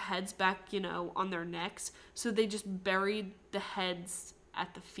place their heads back, on their necks, so they just buried the heads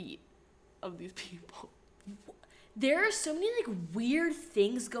at the feet of these people. There are so many weird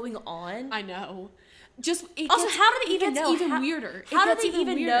things going on. I know. How do they even know? Even weirder. How do they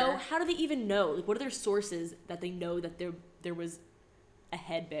even know? How do they even know? What are their sources that they know that there was a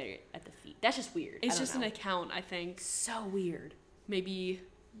head buried at the feet? That's just weird. It's just an account, I think. So weird. Maybe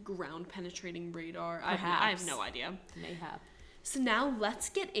ground penetrating radar. Perhaps. I have no idea. Mayhap. So now let's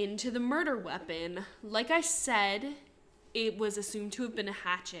get into the murder weapon. Like I said, it was assumed to have been a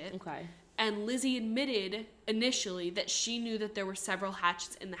hatchet. Okay. And Lizzie admitted initially that she knew that there were several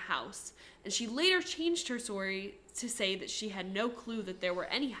hatchets in the house. And she later changed her story to say that she had no clue that there were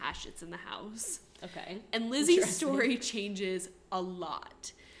any hatchets in the house. Okay. And Lizzie's story changes a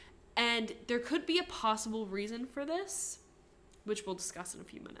lot. And there could be a possible reason for this, which we'll discuss in a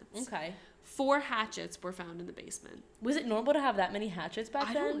few minutes. Okay. 4 hatchets were found in the basement. Was it normal to have that many hatchets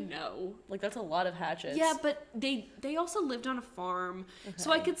back then? I don't know. That's a lot of hatchets. Yeah, but they also lived on a farm,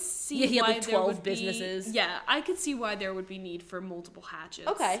 so I could see he had why 12 there would businesses. Yeah, I could see why there would be need for multiple hatchets.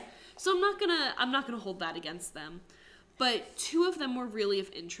 Okay. So I'm not gonna hold that against them. But 2 of them were really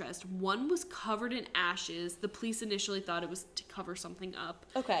of interest. One was covered in ashes. The police initially thought it was to cover something up.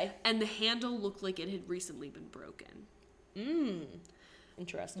 Okay. And the handle looked like it had recently been broken.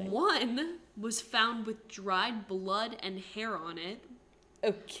 Interesting. One was found with dried blood and hair on it.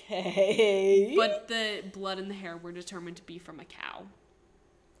 Okay. But the blood and the hair were determined to be from a cow.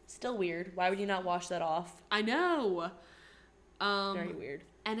 Still weird. Why would you not wash that off? I know. Very weird.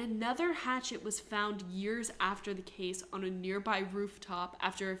 And another hatchet was found years after the case on a nearby rooftop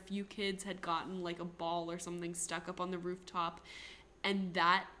after a few kids had gotten like a ball or something stuck up on the rooftop. And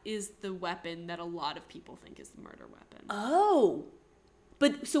that is the weapon that a lot of people think is the murder weapon. Oh.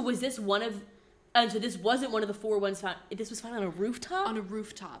 But so was this one of... so this wasn't one of the 4 ones found... This was found on a rooftop? On a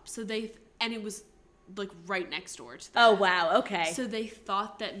rooftop. So and it was like right next door to that. Oh, wow. Okay. So they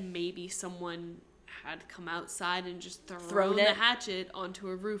thought that maybe someone had come outside and just thrown the hatchet onto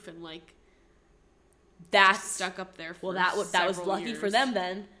a roof and like that's stuck up there for that was lucky years. For them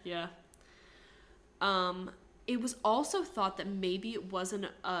then. Yeah. It was also thought that maybe it wasn't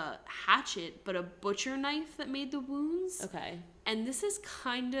a hatchet but a butcher knife that made the wounds. Okay. And this is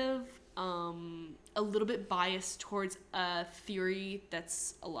kind of a little bit biased towards a theory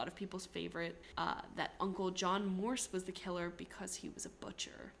that's a lot of people's favorite, that Uncle John Morse was the killer because he was a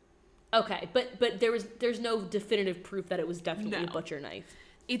butcher. Okay, but there's no definitive proof that it was definitely a butcher knife.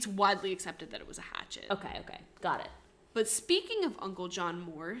 It's widely accepted that it was a hatchet. Okay, got it. But speaking of Uncle John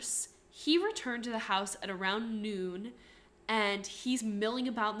Morse, he returned to the house at around noon, and he's milling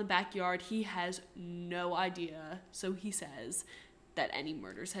about in the backyard. He has no idea, so he says, that any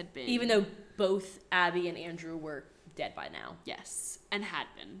murders had been. Even though both Abby and Andrew were dead by now. Yes, and had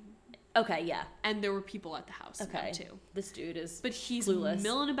been. Okay, yeah. And there were people at the house now, too. This dude is But he's clueless.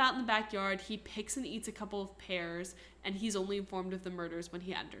 milling about in the backyard. He picks and eats a couple of pears, and he's only informed of the murders when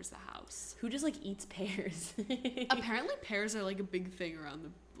he enters the house. Who just, like, eats pears? Apparently pears are, like, a big thing around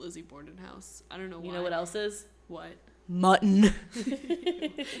the Lizzie Borden house. I don't know why. You know what else is? What? Mutton.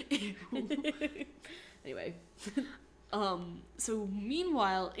 Anyway. So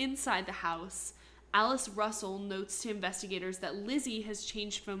meanwhile, inside the house, Alice Russell notes to investigators that Lizzie has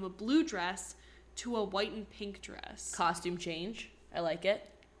changed from a blue dress to a white and pink dress. Costume change. I like it.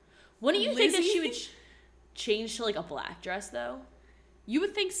 Wouldn't you think that she would change to, like, a black dress, though? You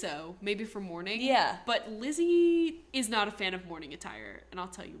would think so. Maybe for morning. Yeah. But Lizzie is not a fan of morning attire, and I'll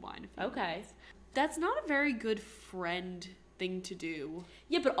tell you why in a few minutes. That's not a very good friend thing to do.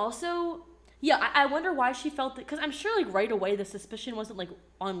 Yeah, but also... Yeah, I wonder why she felt that, because I'm sure, like, right away the suspicion wasn't, like,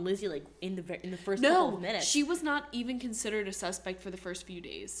 on Lizzie, like, in the first couple of minutes. She was not even considered a suspect for the first few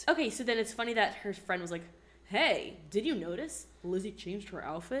days. Okay, so then it's funny that her friend was like, hey, did you notice Lizzie changed her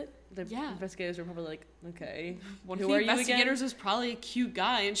outfit? The investigators were probably like, okay, One of the investigators was probably a cute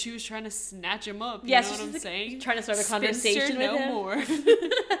guy, and she was trying to snatch him up. You know what I'm saying? Trying to start a conversation with him. More.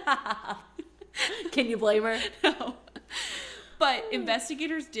 Can you blame her? No. But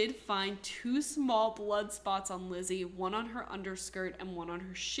investigators did find 2 small blood spots on Lizzie, one on her underskirt and one on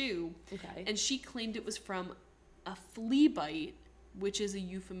her shoe. Okay. And she claimed it was from a flea bite, which is a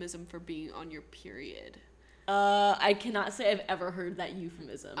euphemism for being on your period. I cannot say I've ever heard that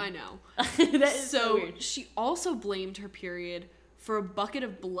euphemism. I know. That is so weird. She also blamed her period for a bucket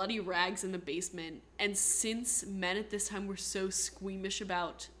of bloody rags in the basement. And since men at this time were so squeamish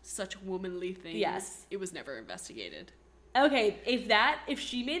about such womanly things, it was never investigated. Okay, if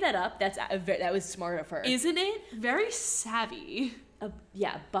she made that up, that was smart of her. Isn't it? Very savvy. A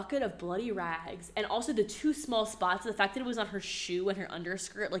bucket of bloody rags. And also the 2 small spots, the fact that it was on her shoe and her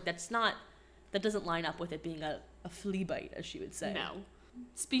underskirt, like, that doesn't line up with it being a flea bite, as she would say. No.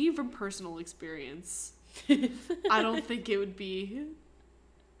 Speaking from personal experience, I don't think it would be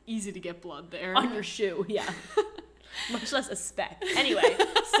easy to get blood there. On your shoe, yeah. Much less a speck. Anyway,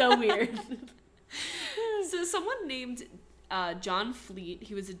 so weird. So someone named John Fleet,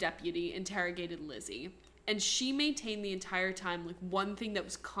 he was a deputy, interrogated Lizzie. And she maintained the entire time, like, one thing that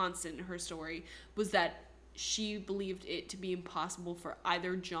was constant in her story was that she believed it to be impossible for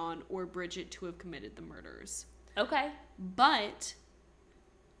either John or Bridget to have committed the murders. Okay. But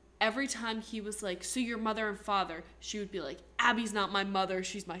every time he was like, so your mother and father, she would be like, Abby's not my mother,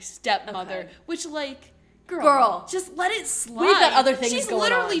 she's my stepmother. Okay. Which, like... Girl, just let it slide. We've got other things She's going on.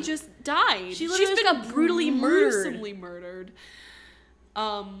 She's literally just died. She's been brutally gruesomely murdered.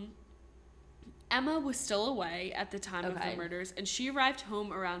 Emma was still away at the time of the murders, and she arrived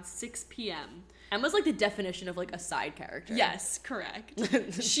home around 6 p.m. Emma's like the definition of, like, a side character. Yes,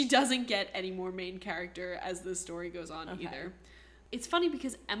 correct. She doesn't get any more main character as the story goes on either. It's funny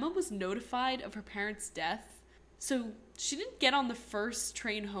because Emma was notified of her parents' death, so she didn't get on the first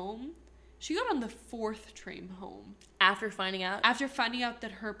train home. She got on the 4th train home. After finding out? After finding out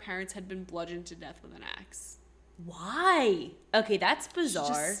that her parents had been bludgeoned to death with an axe. Why? Okay, that's bizarre.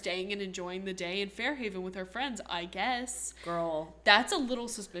 She's just staying and enjoying the day in Fairhaven with her friends, I guess. Girl. That's a little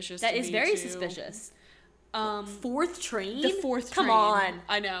suspicious to me, That is very suspicious. 4th train? The 4th train. Come on.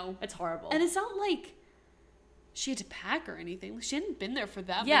 I know. It's horrible. And it's not like... she had to pack or anything. She hadn't been there for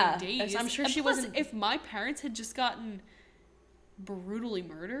that many days. I'm sure and she plus, wasn't. If my parents had just gotten brutally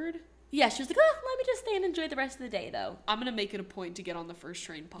murdered, Yeah, she was like, oh, let me just stay and enjoy the rest of the day, though. I'm gonna make it a point to get on the first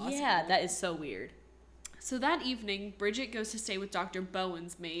train possible. Yeah, that is so weird. So that evening, Bridget goes to stay with Dr.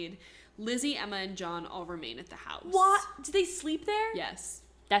 Bowen's maid. Lizzie, Emma, and John all remain at the house. What? Did they sleep there? Yes.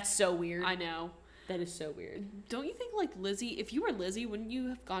 That's so weird. I know. That is so weird. Don't you think, like, Lizzie, if you were Lizzie, wouldn't you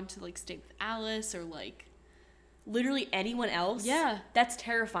have gone to, like, stay with Alice or, like... Literally anyone else? Yeah. That's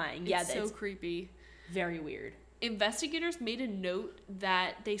terrifying. Yeah, It's so creepy. Very weird. Investigators made a note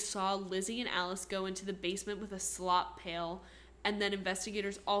that they saw Lizzie and Alice go into the basement with a slop pail, and then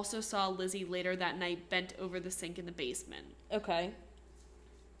investigators also saw Lizzie later that night bent over the sink in the basement. Okay.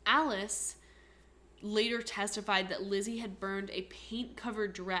 Alice later testified that Lizzie had burned a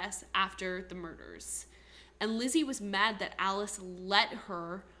paint-covered dress after the murders. And Lizzie was mad that Alice let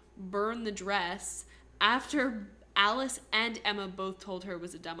her burn the dress after Alice and Emma both told her it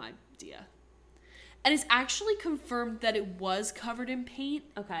was a dumb idea. And it's actually confirmed that it was covered in paint.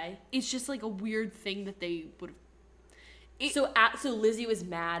 Okay. It's just like a weird thing that they would have... So Lizzie was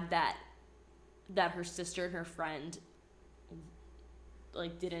mad that her sister and her friend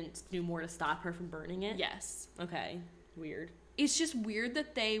like didn't do more to stop her from burning it? Yes. Okay. Weird. It's just weird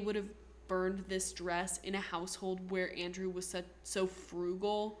that they would have burned this dress in a household where Andrew was so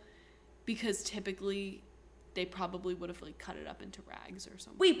frugal, because typically they probably would have like cut it up into rags or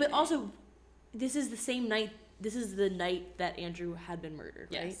something. Wait, but also this is the same night. This is the night that Andrew had been murdered,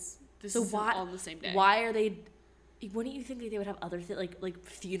 right? Yes. This is all on the same day. Why are they... Wouldn't you think that they would have other like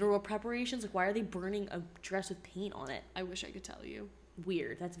funeral preparations? Like, why are they burning a dress with paint on it? I wish I could tell you.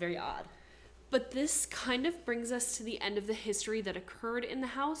 Weird. That's very odd. But this kind of brings us to the end of the history that occurred in the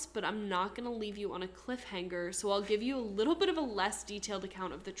house, but I'm not going to leave you on a cliffhanger, so I'll give you a little bit of a less detailed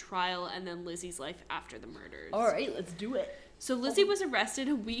account of the trial and then Lizzie's life after the murders. All right, let's do it. So Lizzie was arrested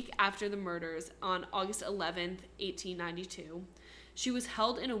a week after the murders on August 11th, 1892. She was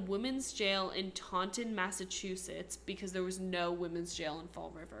held in a women's jail in Taunton, Massachusetts, because there was no women's jail in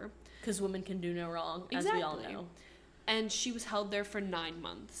Fall River. Because women can do no wrong, as we all know. And she was held there for 9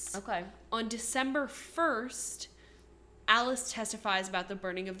 months. Okay. On December 1st, Alice testifies about the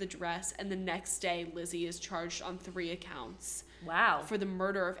burning of the dress, and the next day, Lizzie is charged on 3 accounts. Wow. For the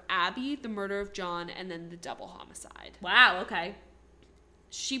murder of Abby, the murder of John, and then the double homicide. Wow, okay.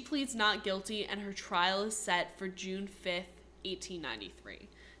 She pleads not guilty, and her trial is set for June 5th, 1893.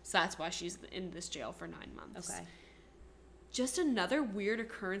 So that's why she's in this jail for 9 months. Okay. Just another weird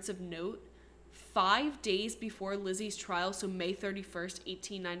occurrence of note. 5 days before Lizzie's trial, so May 31st,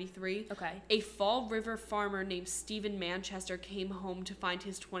 1893, okay, a Fall River farmer named Stephen Manchester came home to find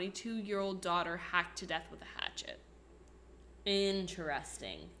his 22-year-old daughter hacked to death with a hatchet.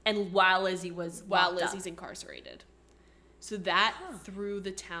 Interesting. And while Lizzie was Lizzie's incarcerated. So that threw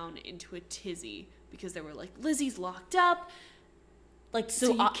the town into a tizzy, because they were like, Lizzie's locked up. Like,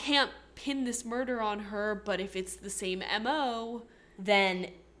 so you can't pin this murder on her, but if it's the same MO, then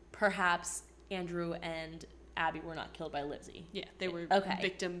perhaps Andrew and Abby were not killed by Lizzie. Yeah, they were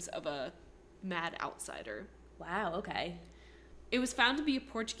victims of a mad outsider. Wow, okay. It was found to be a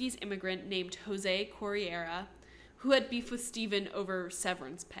Portuguese immigrant named Jose Correia, who had beef with Stephen over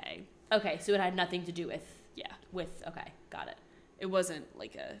severance pay. Okay, so it had nothing to do with... Yeah. Okay, got it. It wasn't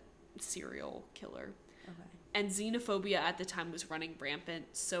like a serial killer. Okay. And xenophobia at the time was running rampant,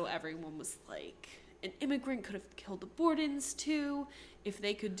 so everyone was like, an immigrant could have killed the Bordens too, if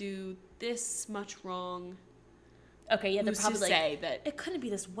they could do this much wrong. Okay, yeah, they're probably like, say that it couldn't be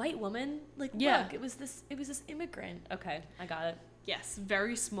this white woman. Like, yeah, look, it was this immigrant. Okay, I got it. Yes,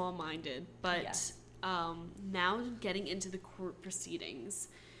 very small-minded, but yes. Now getting into the court proceedings.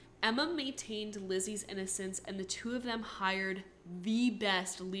 Emma maintained Lizzie's innocence, and the two of them hired the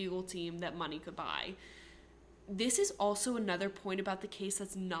best legal team that money could buy. This is also another point about the case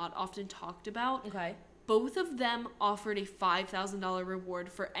that's not often talked about. Okay. Both of them offered a $5,000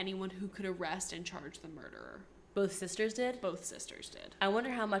 reward for anyone who could arrest and charge the murderer. Both sisters did? Both sisters did. I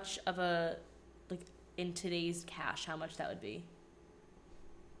wonder how much of a, like, in today's cash, how much that would be.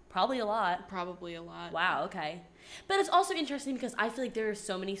 Probably a lot. Probably a lot. Wow, okay. But it's also interesting because I feel like there are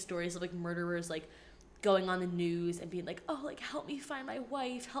so many stories of, like, murderers, like, going on the news and being like, oh, like, help me find my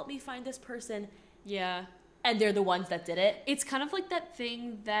wife, help me find this person. Yeah. And they're the ones that did it. It's kind of like that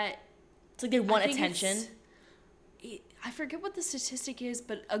thing that... It's like they want attention. I forget what the statistic is,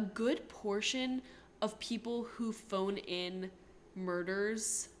 but a good portion of people who phone in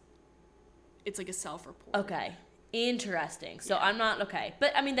murders, it's like a self-report. Okay. Interesting. So yeah. I'm not... Okay.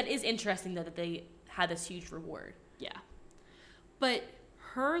 But, I mean, that is interesting, though, that they had this huge reward. Yeah. But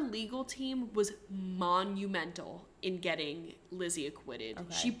her legal team was monumental in getting Lizzie acquitted.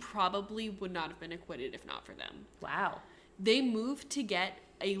 Okay. She probably would not have been acquitted if not for them. Wow. They moved to get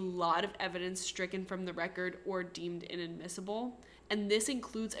a lot of evidence stricken from the record or deemed inadmissible, and this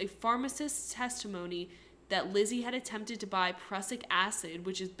includes a pharmacist's testimony that Lizzie had attempted to buy prussic acid,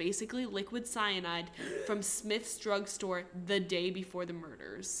 which is basically liquid cyanide, from Smith's drugstore the day before the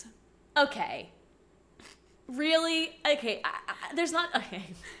murders. Okay. Really? Okay, there's not...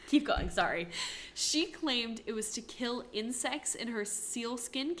 Okay, keep going, sorry. She claimed it was to kill insects in her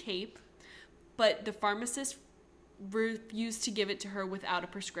sealskin cape, but the pharmacist refused to give it to her without a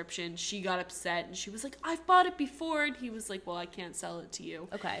prescription. She got upset and she was like, I've bought it before. And he was like, well, I can't sell it to you.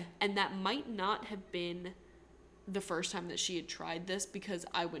 Okay. And that might not have been the first time that she had tried this, because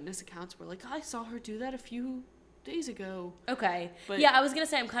eyewitness accounts were like, I saw her do that a few days ago. Okay. But yeah, I was going to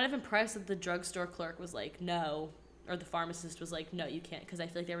say, I'm kind of impressed that the drugstore clerk was like, no. Or the pharmacist was like, no, you can't. Because I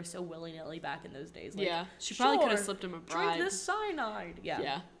feel like they were so willy-nilly back in those days. Like, yeah. She probably could have slipped him a bribe. Drink this cyanide. Yeah.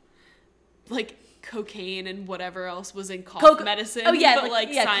 Yeah. Like cocaine and whatever else was in cough medicine. Oh, yeah. But like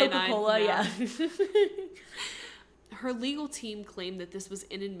yeah, cyanide. Coca-Cola, yeah. Her legal team claimed that this was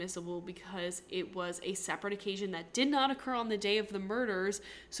inadmissible because it was a separate occasion that did not occur on the day of the murders,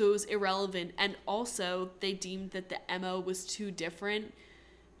 so it was irrelevant. And also, they deemed that the MO was too different.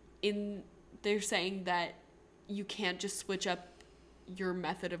 They're saying that you can't just switch up your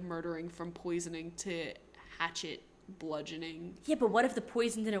method of murdering from poisoning to hatchet bludgeoning. Yeah, but what if the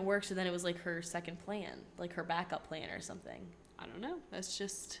poison didn't work, so then it was like her second plan, like her backup plan or something? I don't know. That's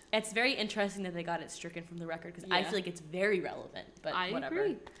just... It's very interesting that they got it stricken from the record, because I feel like it's very relevant, but I whatever.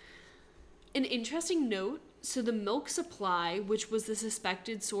 agree. An interesting note, so the milk supply, which was the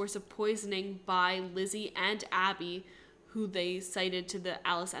suspected source of poisoning by Lizzie and Abby, who they cited to the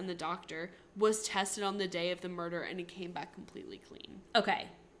Alice and the doctor, was tested on the day of the murder, and it came back completely clean. Okay.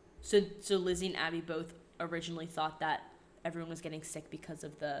 So Lizzie and Abby both originally thought that everyone was getting sick because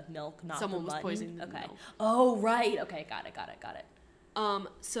of the milk, not Someone the was mutton? poisoning the Okay. milk. Oh, right. Okay, got it.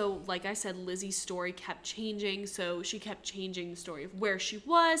 So like I said, Lizzie's story kept changing. So she kept changing the story of where she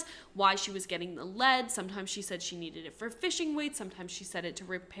was, why she was getting the lead. Sometimes she said she needed it for fishing weights. Sometimes she said it to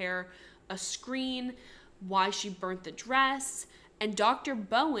repair a screen, why she burnt the dress. And Dr.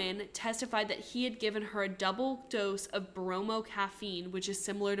 Bowen testified that he had given her a double dose of bromocaffeine, which is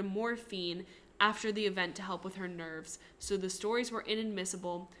similar to morphine, after the event to help with her nerves. So the stories were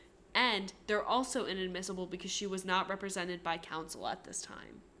inadmissible. And they're also inadmissible because she was not represented by counsel at this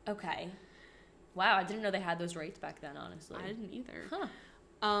time. Okay. Wow, I didn't know they had those rights back then, honestly. I didn't either.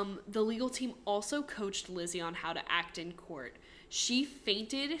 Huh. The legal team also coached Lizzie on how to act in court. She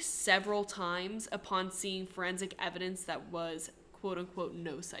fainted several times upon seeing forensic evidence that was, quote-unquote,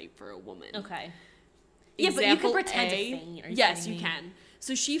 no sight for a woman. Okay. Yeah, but you can pretend to faint. Yes, you can.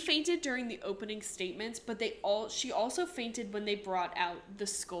 So she fainted during the opening statements, but she also fainted when they brought out the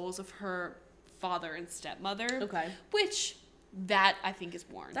skulls of her father and stepmother. Okay. Which, that I think is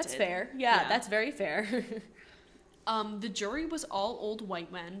warranted. That's fair. Yeah, that's very fair. The jury was all old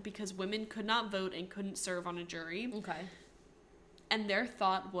white men because women could not vote and couldn't serve on a jury. Okay. And their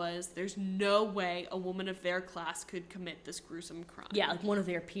thought was, there's no way a woman of their class could commit this gruesome crime. Yeah, like one of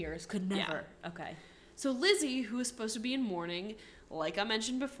their peers could never. Yeah. Okay. So Lizzie, who was supposed to be in mourning, like I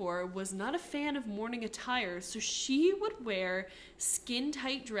mentioned before, was not a fan of mourning attire, so she would wear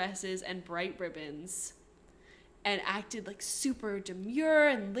skin-tight dresses and bright ribbons and acted like super demure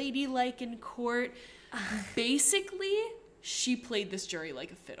and ladylike in court. Basically, she played this jury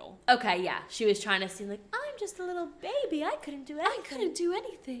like a fiddle. Okay, yeah. She was trying to seem like, I'm just a little baby. I couldn't do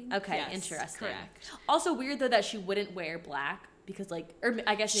anything. Okay, yes, interesting. Correct. Also weird, though, that she wouldn't wear black. Because, like, or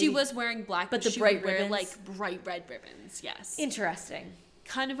I guess she was wearing black, but the she bright would wear, ribbons, like, bright red ribbons, yes. Interesting.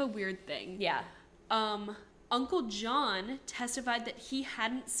 Kind of a weird thing. Yeah. Uncle John testified that he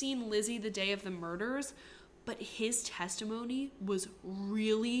hadn't seen Lizzie the day of the murders, but his testimony was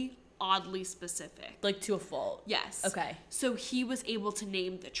really oddly specific. Like, to a fault. Yes. Okay. So he was able to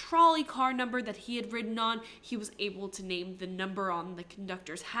name the trolley car number that he had ridden on. He was able to name the number on the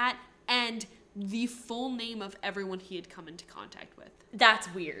conductor's hat and the full name of everyone he had come into contact with.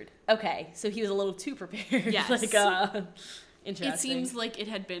 That's weird. Okay, so he was a little too prepared. Yes. Interesting. It seems like it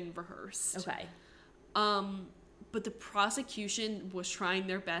had been rehearsed. Okay. But the prosecution was trying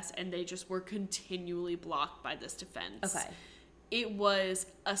their best, and they just were continually blocked by this defense. Okay. It was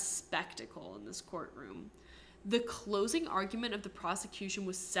a spectacle in this courtroom. The closing argument of the prosecution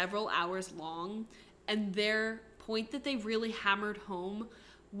was several hours long, and their point that they really hammered home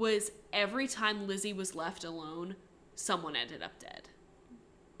was every time Lizzie was left alone, someone ended up dead.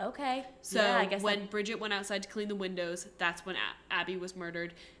 Okay. So yeah, I guess when Bridget went outside to clean the windows, that's when Abby was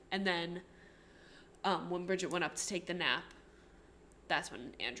murdered. And then when Bridget went up to take the nap, that's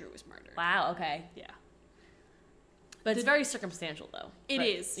when Andrew was murdered. Wow, okay. Yeah. But it's very circumstantial, though. It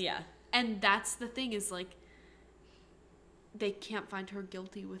is. Yeah. And that's the thing is, like, they can't find her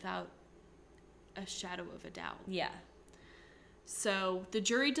guilty without a shadow of a doubt. Yeah. So the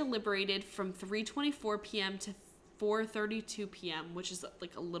jury deliberated from 3:24 p.m. to 4:32 p.m., which is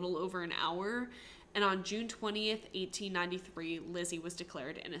like a little over an hour. And on June 20th, 1893, Lizzie was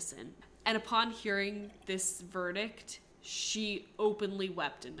declared innocent. And upon hearing this verdict, she openly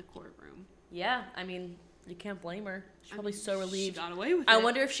wept in the courtroom. Yeah, I mean, you can't blame her. She's probably so relieved. She got away with it. I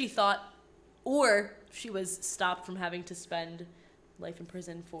wonder if she thought, or she was stopped from having to spend life in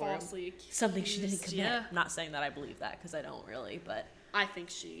prison for falsely accused, something she didn't commit. Yeah. I'm not saying that I believe that, because I don't really, but... I think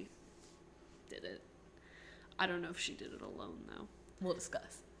she did it. I don't know if she did it alone, though. We'll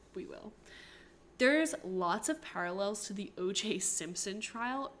discuss. We will. There's lots of parallels to the O.J. Simpson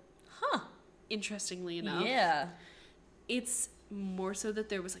trial. Huh. Interestingly enough. Yeah. It's more so that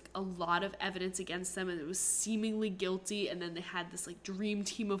there was like a lot of evidence against them and it was seemingly guilty, and then they had this like dream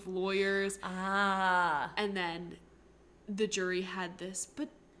team of lawyers. Ah. And then the jury had this, but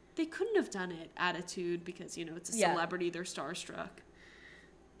they couldn't have done it attitude because, you know, it's a celebrity, they're starstruck.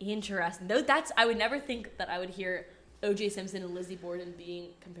 Interesting. Though that's, I would never think that I would hear O.J. Simpson and Lizzie Borden being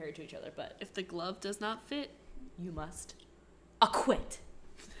compared to each other, but If the glove does not fit, you must acquit.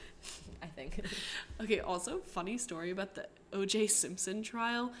 I think. Okay, also, funny story about the O.J. Simpson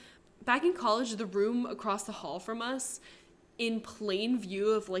trial. Back in college, the room across the hall from us, in plain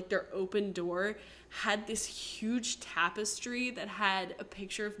view of, like, their open door, had this huge tapestry that had a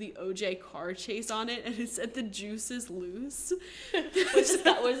picture of the O.J. car chase on it, and it said, "The juice is loose." Was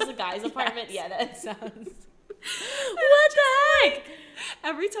this a guy's apartment? Yeah, that sounds... What the heck?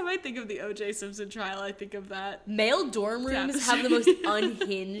 Every time I think of the O.J. Simpson trial, I think of that. Male dorm rooms have the most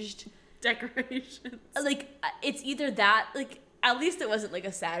unhinged... Decorations. Like, it's either that, like, at least it wasn't like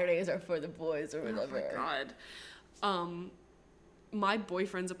a Saturdays are for the boys or whatever. Oh my god. My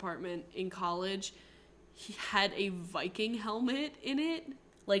boyfriend's apartment in college, he had a Viking helmet in it.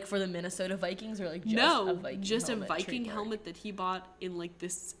 Like for the Minnesota Vikings, or like just No, a Viking just helmet, a Viking trademark? helmet that he bought in like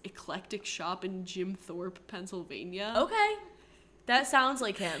this eclectic shop in Jim Thorpe, Pennsylvania. Okay. That sounds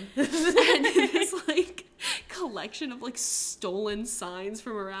like him. And this like collection of like stolen signs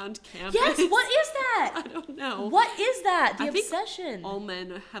from around campus. Yes, what is that? I don't know. What is that? The I think obsession. all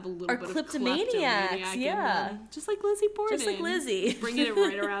men have a little Are bit of kleptomaniacs, kleptomaniac in yeah. them. Just like Lizzie Borden. Just like Lizzie. Bringing it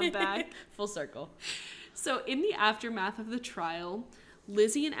right around back. Full circle. So in the aftermath of the trial,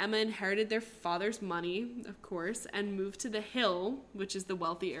 Lizzie and Emma inherited their father's money, of course, and moved to the Hill, which is the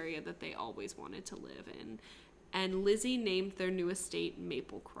wealthy area that they always wanted to live in. And Lizzie named their new estate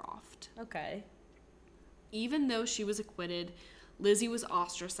Maplecroft. Okay. Even though she was acquitted, Lizzie was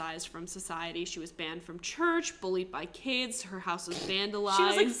ostracized from society. She was banned from church, bullied by kids. Her house was vandalized. She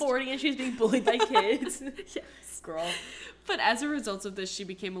was like 40 and she was being bullied by kids. Yes. Girl. But as a result of this, she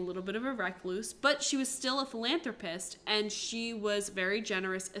became a little bit of a recluse. But she was still a philanthropist, and she was very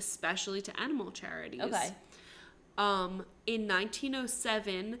generous, especially to animal charities. Okay. In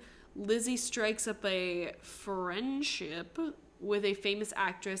 1907, Lizzie strikes up a friendship with a famous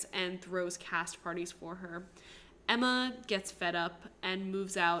actress and throws cast parties for her. Emma gets fed up and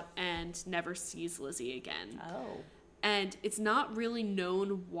moves out and never sees Lizzie again. Oh. And it's not really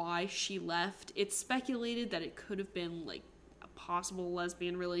known why she left. It's speculated that it could have been like a possible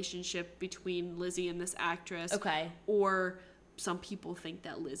lesbian relationship between Lizzie and this actress. Okay. Or some people think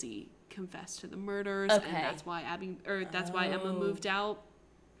that Lizzie confessed to the murders, Okay. and that's why why Emma moved out.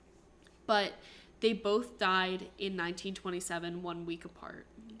 But they both died in 1927, 1 week apart.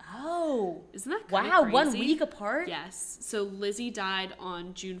 Oh. Isn't that wow, crazy? 1 week apart? Yes. So Lizzie died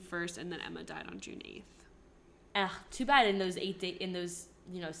on June 1st, and then Emma died on June 8th. Too bad in those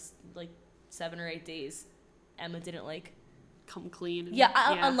like 7 or 8 days, Emma didn't like Come clean.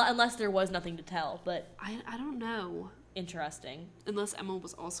 And, unless there was nothing to tell. But I don't know. interesting. Unless Emma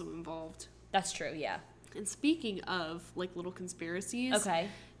was also involved. That's true. Yeah. And speaking of like little conspiracies, Okay.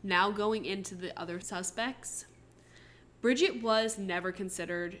 now going into the other suspects, Bridget was never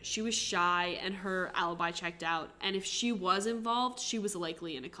considered. She was shy and her alibi checked out. And if she was involved, she was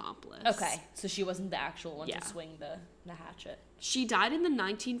likely an accomplice. Okay. So she wasn't the actual one Yeah. to swing the hatchet. She died in the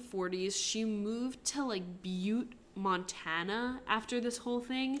 1940s. She moved to like Butte, Montana after this whole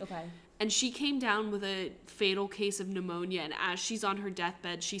thing. Okay. And she came down with a fatal case of pneumonia. And as she's on her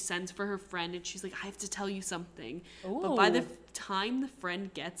deathbed, she sends for her friend and she's like, I have to tell you something. Ooh. But by the time the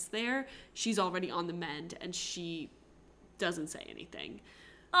friend gets there, she's already on the mend and she doesn't say anything.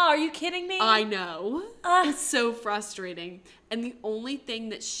 Oh, are you kidding me? I know. It's so frustrating. And the only thing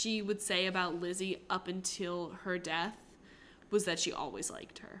that she would say about Lizzie up until her death was that she always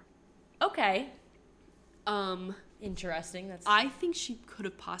liked her. Okay. Interesting. I think she could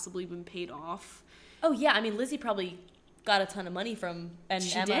have possibly been paid off. Oh, yeah. I mean, Lizzie probably got a ton of money from and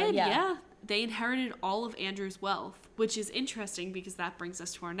She Emma. did, yeah. yeah. They inherited all of Andrew's wealth, which is interesting because that brings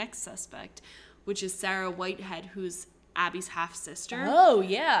us to our next suspect, which is Sarah Whitehead, who's Abby's half-sister. Oh,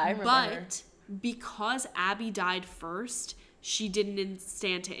 yeah. I remember her. But because Abby died first, she didn't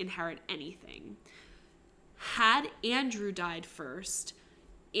stand to inherit anything. Had Andrew died first,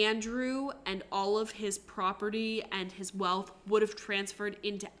 Andrew and all of his property and his wealth would have transferred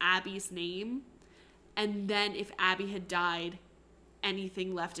into Abby's name. And then if Abby had died,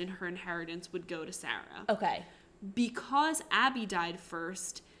 anything left in her inheritance would go to Sarah. Okay. Because Abby died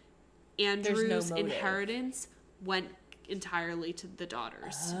first, Andrew's inheritance went entirely to the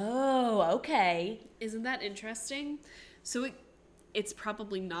daughters. Oh, okay. Isn't that interesting? So it's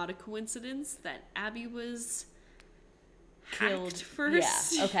probably not a coincidence that Abby was killed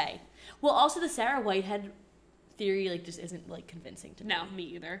first. Yeah, okay. Well, also the Sarah Whitehead theory, like, just isn't, like, convincing to me. No, me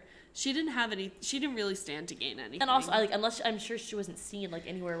either. She didn't really stand to gain anything. And also, unless I'm sure she wasn't seen, like,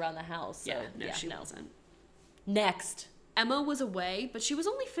 anywhere around the house. So, she wasn't. Next. Emma was away, but she was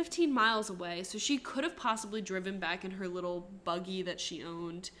only 15 miles away, so she could have possibly driven back in her little buggy that she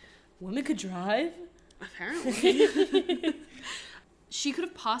owned. Women could drive? Apparently. She could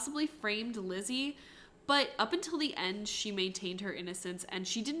have possibly framed Lizzie, but up until the end, she maintained her innocence, and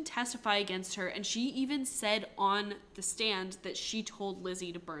she didn't testify against her, and she even said on the stand that she told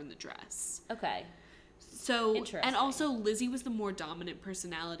Lizzie to burn the dress. Okay. So, and also Lizzie was the more dominant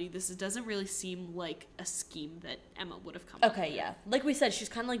personality. This doesn't really seem like a scheme that Emma would have come up with. Okay, yeah. Like we said, she's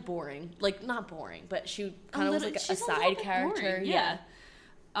kind of like boring. Like, not boring, but she kind of was like a side character. Boring, yeah.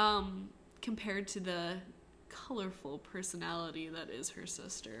 Compared to the colorful personality that is her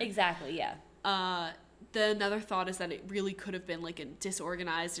sister. Exactly, yeah. Another thought is that it really could have been like a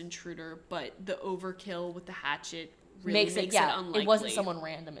disorganized intruder, but the overkill with the hatchet really makes it unlikely. It wasn't someone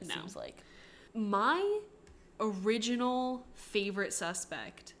random, it seems like. My original favorite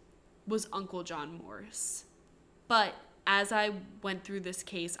suspect was Uncle John Morse. But as I went through this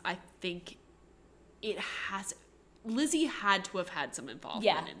case, I think Lizzie had to have had some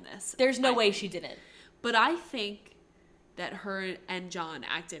involvement in this. There's no way she didn't. But I think that her and John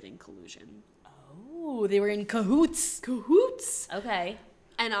acted in collusion. Oh, they were in cahoots. Cahoots? Okay.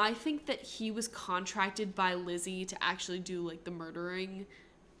 And I think that he was contracted by Lizzie to actually do like the murdering,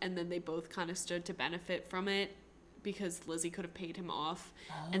 and then they both kind of stood to benefit from it because Lizzie could have paid him off.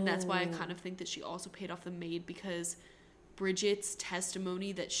 Oh. And that's why I kind of think that she also paid off the maid, because Bridget's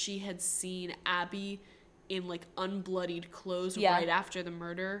testimony that she had seen Abby in like unbloodied clothes right after the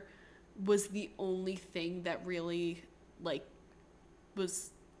murder was the only thing that really like was,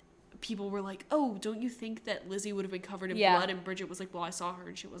 people were like, oh, don't you think that Lizzie would have been covered in blood? And Bridget was like, well, I saw her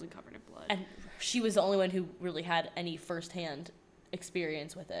and she wasn't covered in blood. And she was the only one who really had any firsthand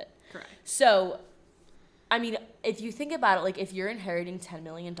experience with it. Correct. So, I mean, if you think about it, like, if you're inheriting $10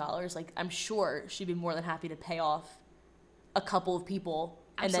 million, like, I'm sure she'd be more than happy to pay off a couple of people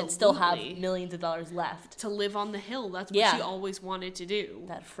and then still have millions of dollars left. To live on the hill. That's what she always wanted to do.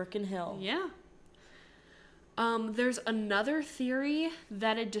 That frickin' hill. Yeah. There's another theory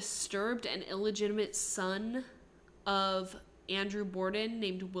that a disturbed and illegitimate son of Andrew Borden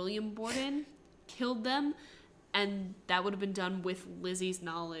named William Borden killed them, and that would have been done with Lizzie's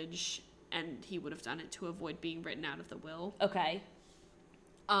knowledge, and he would have done it to avoid being written out of the will. Okay.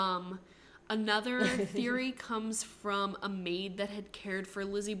 Another theory comes from a maid that had cared for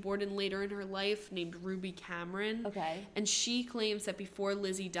Lizzie Borden later in her life named Ruby Cameron. Okay. And she claims that before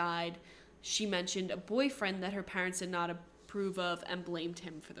Lizzie died, she mentioned a boyfriend that her parents did not approve of and blamed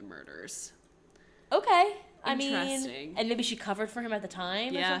him for the murders. Okay. Interesting. I mean, and maybe she covered for him at the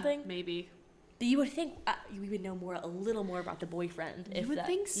time or something? Yeah, maybe. But you would think we would know a little more about the boyfriend. You would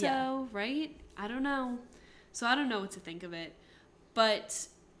think so, right? I don't know. So I don't know what to think of it. But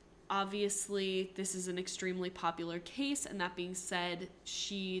obviously, this is an extremely popular case. And that being said,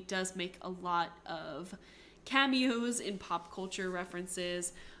 she does make a lot of cameos in pop culture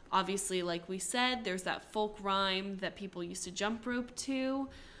references. Obviously, like we said, there's that folk rhyme that people used to jump rope to.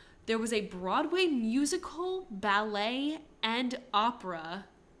 There was a Broadway musical, ballet, and opera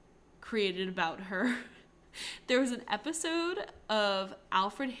created about her. There was an episode of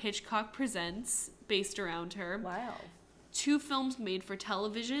Alfred Hitchcock Presents based around her. Wow. 2 films made for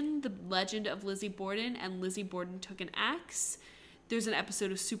television, The Legend of Lizzie Borden and Lizzie Borden Took an Axe. There's an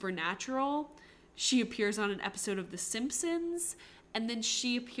episode of Supernatural. She appears on an episode of The Simpsons. And then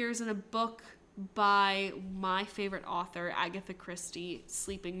she appears in a book by my favorite author, Agatha Christie,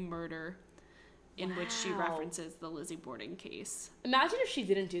 Sleeping Murder, in which she references the Lizzie Borden case. Imagine if she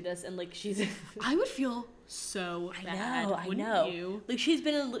didn't do this and like she's I would feel so bad. I know. You? Like she's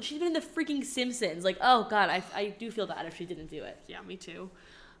been in the freaking Simpsons. Like, oh god, I do feel bad if she didn't do it. Yeah, me too.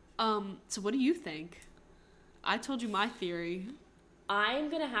 So what do you think? I told you my theory. I'm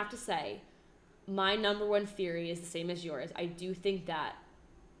going to have to say my number one theory is the same as yours. I think that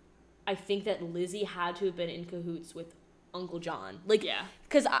Lizzie had to have been in cahoots with Uncle John. Like, yeah.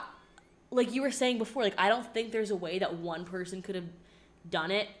 Because, like you were saying before, like, I don't think there's a way that one person could have done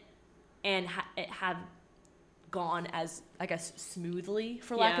it and it have gone as, I guess, smoothly,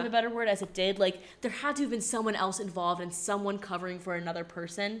 for lack of a better word, as it did. Like, there had to have been someone else involved and someone covering for another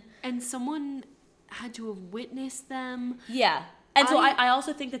person. And someone had to have witnessed them. Yeah. And so I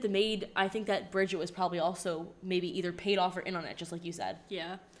also think that the maid, I think that Bridget was probably also maybe either paid off or in on it, just like you said.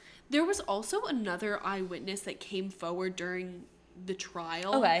 Yeah. There was also another eyewitness that came forward during the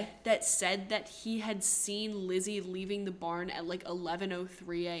trial that said that he had seen Lizzie leaving the barn at like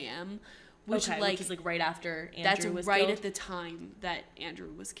 11:03 a.m., which is like right after Andrew was killed. That's right at the time that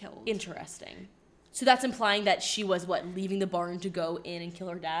Andrew was killed. Interesting. So that's implying that she was leaving the barn to go in and kill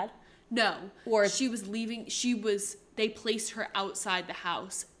her dad? No. Or she was leaving, they placed her outside the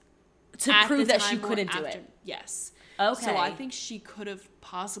house to prove that she couldn't do it. Yes. Okay. So I think she could have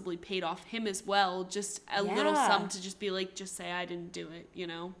possibly paid off him as well, just a little sum to just be like, just say I didn't do it, you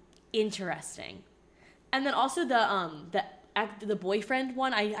know? Interesting. And then also the boyfriend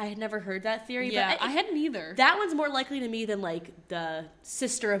one, I had never heard that theory. Yeah, but I hadn't either. That one's more likely to me than like the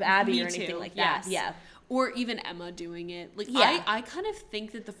sister of Abby or anything like that. Yeah. Or even Emma doing it. Like, I kind of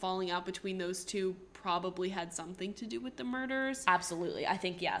think that the falling out between those two probably had something to do with the murders. Absolutely. I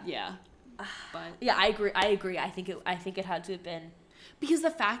think, yeah. Yeah. But yeah, I agree. I think it had to have been. Because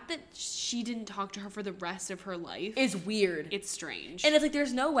the fact that she didn't talk to her for the rest of her life is weird. It's strange. And it's like,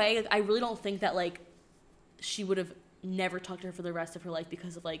 there's no way, like, I really don't think that, like, she would have never talked to her for the rest of her life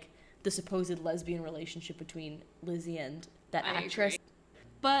because of, like, the supposed lesbian relationship between Lizzie and that actress. Agree.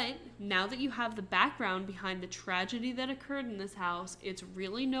 But now that you have the background behind the tragedy that occurred in this house, it's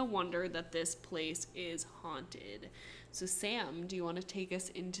really no wonder that this place is haunted. So Sam, do you want to take us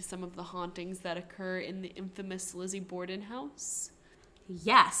into some of the hauntings that occur in the infamous Lizzie Borden house?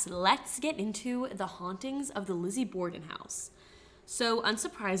 Yes, let's get into the hauntings of the Lizzie Borden house. So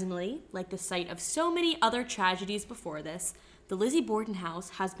unsurprisingly, like the site of so many other tragedies before this, the Lizzie Borden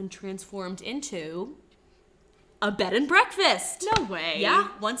house has been transformed into a bed and breakfast. No way. Yeah,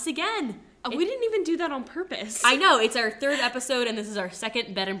 once again. We didn't even do that on purpose. I know, it's our third episode and this is our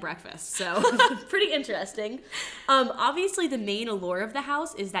second bed and breakfast, so pretty interesting. Obviously, the main allure of the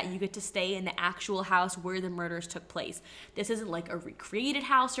house is that you get to stay in the actual house where the murders took place. This isn't like a recreated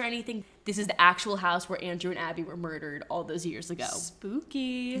house or anything. This is the actual house where Andrew and Abby were murdered all those years ago.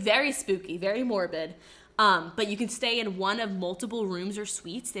 Spooky. Very spooky, very morbid. But you can stay in one of multiple rooms or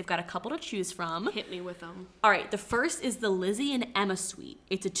suites. They've got a couple to choose from. Hit me with them. All right, the first is the Lizzie and Emma suite.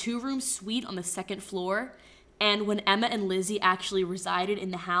 It's a 2-room suite on the 2nd floor. And when Emma and Lizzie actually resided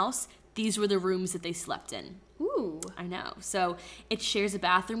in the house, these were the rooms that they slept in. Ooh. I know. So it shares a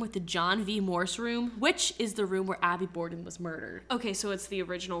bathroom with the John V. Morse room, which is the room where Abby Borden was murdered. Okay, so it's the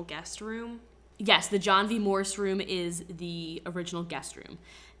original guest room? Yes, the John V. Morse room is the original guest room.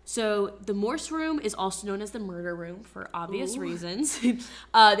 So the Morse room is also known as the murder room for obvious reasons.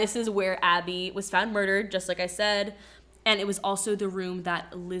 This is where Abby was found murdered, just like I said. And it was also the room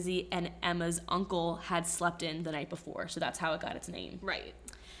that Lizzie and Emma's uncle had slept in the night before. So that's how it got its name. Right.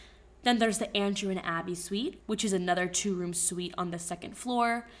 Then there's the Andrew and Abby suite, which is another 2-room suite on the 2nd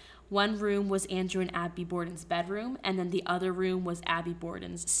floor. One room was Andrew and Abby Borden's bedroom, and then the other room was Abby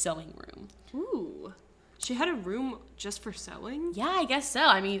Borden's sewing room. Ooh. She had a room just for sewing? Yeah, I guess so.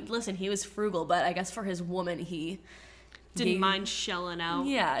 I mean, listen, he was frugal, but I guess for his woman, he didn't mind shelling out.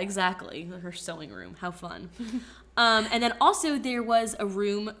 Yeah, exactly. Her sewing room. How fun. And then also there was a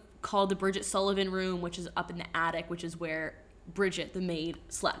room called the Bridget Sullivan room, which is up in the attic, which is where Bridget, the maid,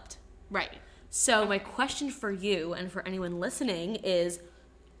 slept. Right. So my question for you and for anyone listening is,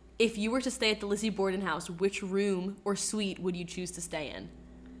 if you were to stay at the Lizzie Borden house, which room or suite would you choose to stay in?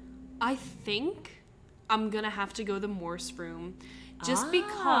 I think I'm going to have to go the Morse room. Just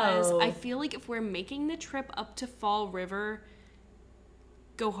because I feel like if we're making the trip up to Fall River,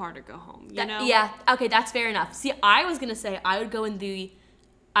 go hard or go home, you know? Yeah, okay, that's fair enough. See, I was going to say I would go in the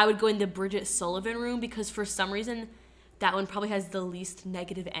Bridget Sullivan room because for some reason that one probably has the least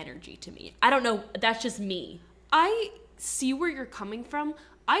negative energy to me. I don't know, that's just me. I see where you're coming from.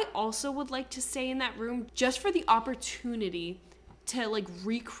 I also would like to stay in that room just for the opportunity to like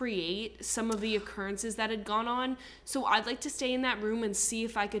recreate some of the occurrences that had gone on. So I'd like to stay in that room and see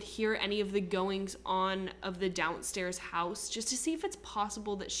if I could hear any of the goings on of the downstairs house, just to see if it's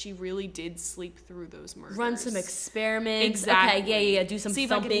possible that she really did sleep through those murders. Run some experiments. Exactly. Okay, yeah. Do some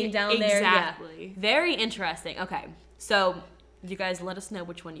thumping down there. Exactly. Yeah. Very interesting. Okay, so you guys let us know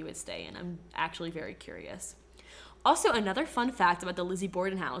which one you would stay in. I'm actually very curious. Also, another fun fact about the Lizzie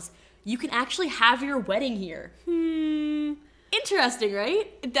Borden house, you can actually have your wedding here. Interesting,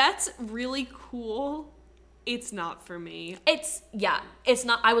 right? That's really cool. It's not for me. It's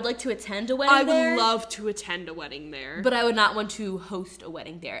not. I would like to attend a wedding there. I would love to attend a wedding there. But I would not want to host a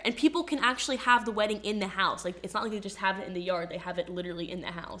wedding there. And people can actually have the wedding in the house. Like, it's not like they just have it in the yard. They have it literally in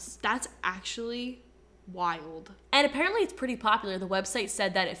the house. That's actually wild. And apparently it's pretty popular. The website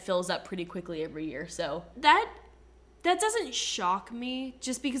said that it fills up pretty quickly every year, so. That doesn't shock me,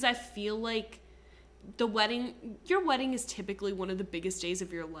 just because I feel like your wedding is typically one of the biggest days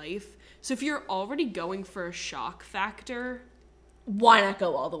of your life. So if you're already going for a shock factor, why not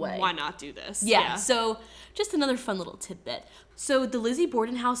go all the way? Why not do this? Yeah. So just another fun little tidbit. So the Lizzie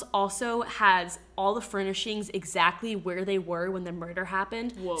Borden house also has all the furnishings exactly where they were when the murder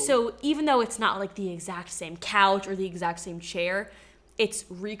happened. Whoa. So even though it's not like the exact same couch or the exact same chair, it's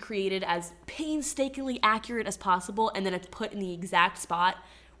recreated as painstakingly accurate as possible, and then it's put in the exact spot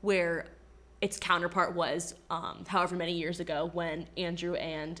where its counterpart was however many years ago when Andrew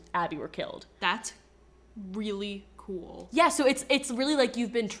and Abby were killed. That's really cool. Yeah, so it's really like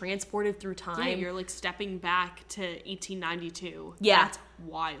you've been transported through time. Yeah, you're like stepping back to 1892. Yeah. That's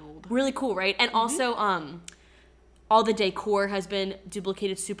wild. Really cool, right? And also, all the decor has been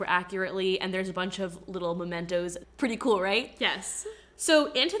duplicated super accurately, and there's a bunch of little mementos. Pretty cool, right? Yes.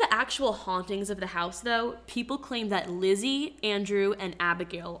 So into the actual hauntings of the house, though, people claim that Lizzie, Andrew, and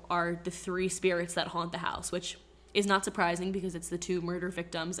Abigail are the three spirits that haunt the house, which is not surprising because it's the two murder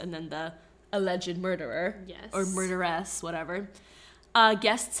victims and then the alleged murderer. Yes. Or murderess, whatever.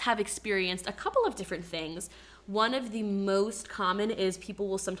 Guests have experienced a couple of different things. One of the most common is people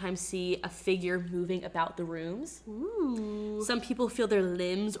will sometimes see a figure moving about the rooms. Ooh. Some people feel their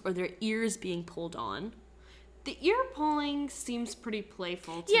limbs or their ears being pulled on. The ear pulling seems pretty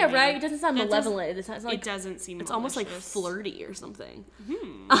playful to me. Yeah, right? It doesn't sound malevolent. It doesn't seem It's malicious. almost like flirty or something.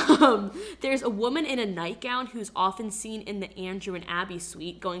 There's a woman in a nightgown who's often seen in the Andrew and Abby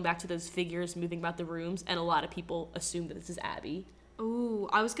suite, going back to those figures moving about the rooms, and a lot of people assume that this is Abby. Ooh,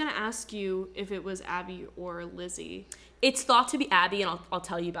 I was going to ask you if it was Abby or Lizzie. It's thought to be Abby, and I'll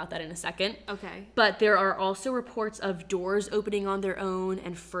tell you about that in a second. Okay. But there are also reports of doors opening on their own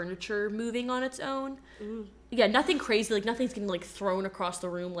and furniture moving on its own. Ooh. Yeah, nothing crazy. Like, nothing's getting, like, thrown across the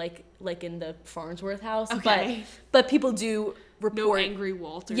room like in the Farnsworth house. Okay. But people do report... No angry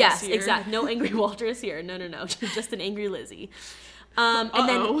Walters yes, here. exactly. No angry Walters here. No. Just an angry Lizzie. And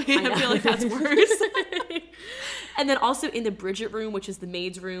then I feel like that's worse. And then also in the Bridget room, which is the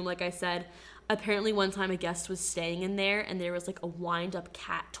maid's room, like I said, apparently one time a guest was staying in there and there was like a wind-up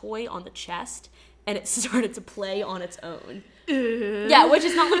cat toy on the chest and it started to play on its own. Yeah, which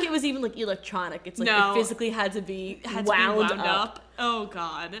is not like it was even like electronic. It's like it physically had to be wound up. Oh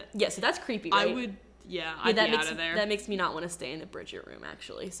God. Yeah, so that's creepy, right? I would. Yeah, I'd be out of there. That makes me not want to stay in the Bridget room,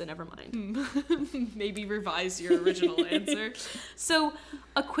 actually, so never mind. Maybe revise your original answer. So,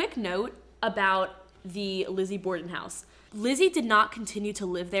 a quick note about the Lizzie Borden house. Lizzie did not continue to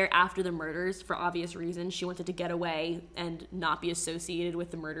live there after the murders for obvious reasons. She wanted to get away and not be associated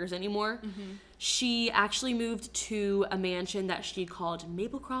with the murders anymore. Mm-hmm. She actually moved to a mansion that she called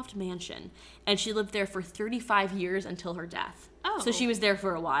Maplecroft Mansion, and she lived there for 35 years until her death. Oh. So she was there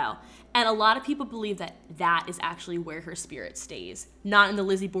for a while. And a lot of people believe that that is actually where her spirit stays. Not in the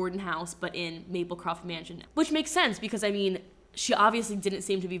Lizzie Borden house, but in Maplecroft Mansion. Which makes sense because, I mean, she obviously didn't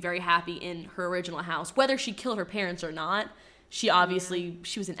seem to be very happy in her original house. Whether she killed her parents or not, she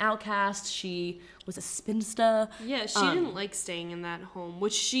was an outcast. She was a spinster. Yeah, she didn't like staying in that home,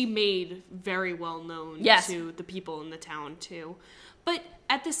 which she made very well known to the people in the town too. But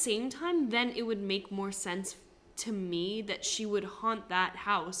at the same time, then it would make more sense to me that she would haunt that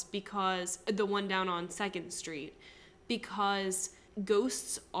house, because the one down on 2nd Street, because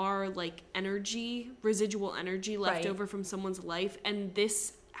ghosts are like residual energy left over from someone's life, and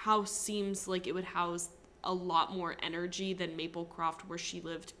this house seems like it would house a lot more energy than Maplecroft, where she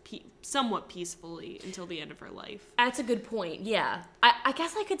lived somewhat peacefully until the end of her life. That's a good point. Yeah, I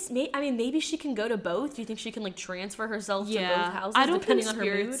guess I could. Maybe she can go to both. Do you think she can like transfer herself to both houses depending on her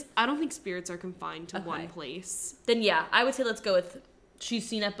mood? I don't think spirits are confined to one place. Then yeah, I would say let's go with. She's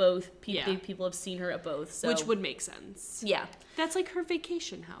seen at both. People have seen her at both. So. Which would make sense. Yeah. That's like her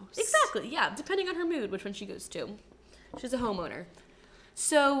vacation house. Exactly, yeah. Depending on her mood, which one she goes to. She's a homeowner.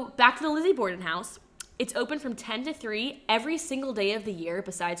 So back to the Lizzie Borden house. It's open from 10 to 3 every single day of the year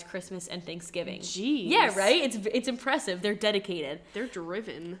besides Christmas and Thanksgiving. Jeez. Yeah, right? It's impressive. They're dedicated. They're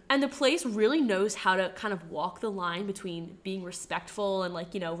driven. And the place really knows how to kind of walk the line between being respectful and,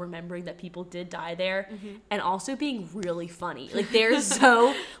 like, you know, remembering that people did die there, and also being really funny. Like, they're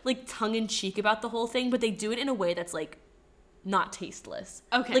so, like, tongue-in-cheek about the whole thing, but they do it in a way that's, like, not tasteless.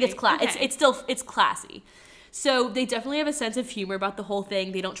 Okay. Like, Okay. It's still classy. So they definitely have a sense of humor about the whole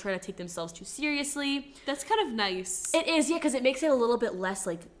thing. They don't try to take themselves too seriously. That's kind of nice. It is, yeah, because it makes it a little bit less,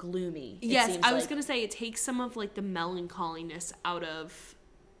 like, gloomy. Yes, I was going to say it takes some of, like, the melancholiness out of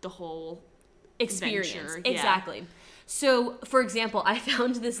the whole experience. Venture. Yeah. Exactly. So, for example, I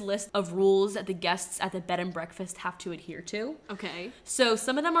found this list of rules that the guests at the bed and breakfast have to adhere to. Okay. So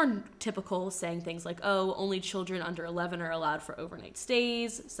some of them are typical, saying things like, oh, only children under 11 are allowed for overnight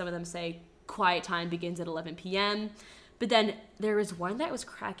stays. Some of them say quiet time begins at 11 p.m. But then there was one that was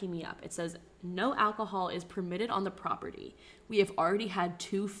cracking me up. It says, no alcohol is permitted on the property. We have already had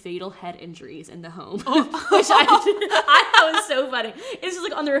 2 fatal head injuries in the home. Which I thought was so funny. It's just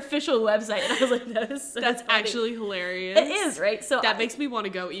like on their official website. And I was like, that's so That's funny. actually hilarious. It is, right? So that makes me want to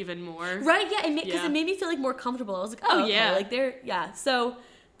go even more. Right, yeah. Because it made me feel like more comfortable. I was like, oh, okay. Yeah. Like so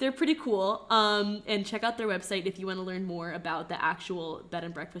they're pretty cool. And check out their website if you want to learn more about the actual bed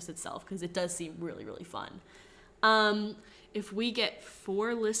and breakfast itself, because it does seem really, really fun. If we get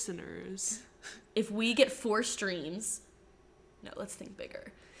 4 listeners, if we get 4 streams, no, let's think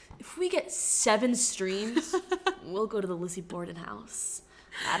bigger. If we get 7 streams, we'll go to the Lizzie Borden house.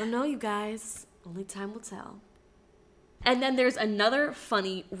 I don't know, you guys. Only time will tell. And then there's another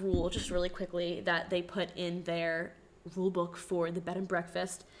funny rule, just really quickly, that they put in their rule book for the bed and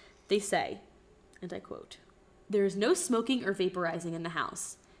breakfast. They say, and I quote, "There is no smoking or vaporizing in the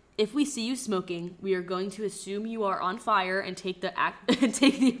house. If we see you smoking, we are going to assume you are on fire and take the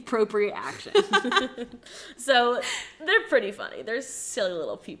appropriate action." So they're pretty funny. They're silly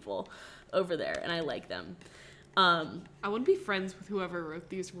little people over there, and I like them. I want to be friends with whoever wrote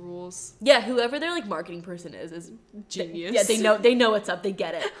these rules. Yeah, whoever their like marketing person is genius. They know what's up. They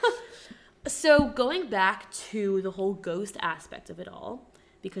get it. So going back to the whole ghost aspect of it all,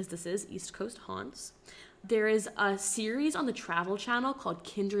 because this is East Coast Haunts, there is a series on the Travel Channel called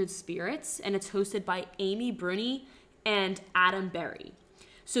Kindred Spirits, and it's hosted by Amy Bruni and Adam Berry.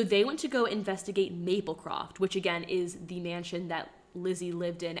 So they went to go investigate Maplecroft, which again is the mansion that Lizzie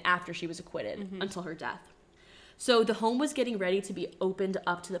lived in after she was acquitted until her death. So the home was getting ready to be opened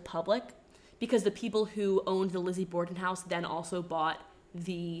up to the public because the people who owned the Lizzie Borden house then also bought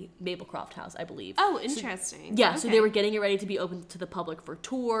the Maplecroft house, I believe. Oh, interesting. So, so they were getting it ready to be open to the public for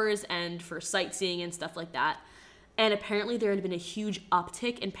tours and for sightseeing and stuff like that. And apparently there had been a huge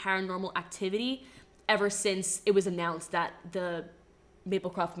uptick in paranormal activity ever since it was announced that the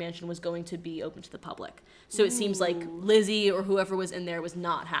Maplecroft mansion was going to be open to the public. So it seems like Lizzie or whoever was in there was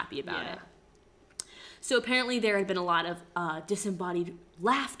not happy about it. So apparently there had been a lot of disembodied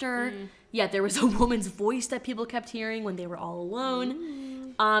laughter. Yeah, there was a woman's voice that people kept hearing when they were all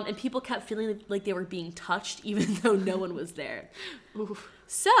alone. And people kept feeling like they were being touched even though no one was there. Oof.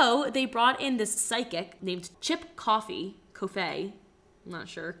 So they brought in this psychic named Chip Coffey, I'm not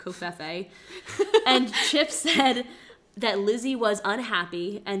sure, Cofefe. And Chip said that Lizzie was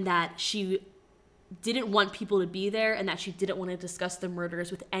unhappy and that she didn't want people to be there and that she didn't want to discuss the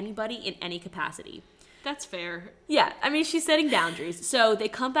murders with anybody in any capacity. That's fair. Yeah, I mean, she's setting boundaries. So they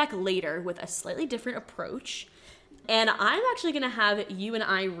come back later with a slightly different approach. And I'm actually going to have you and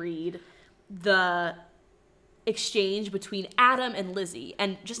I read the exchange between Adam and Lizzie.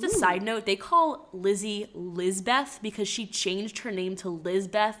 And just a side note, they call Lizzie Lizbeth because she changed her name to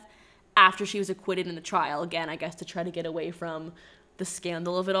Lizbeth after she was acquitted in the trial. Again, I guess to try to get away from the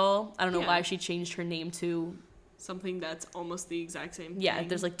scandal of it all. I don't know why she changed her name to something that's almost the exact same thing. Yeah,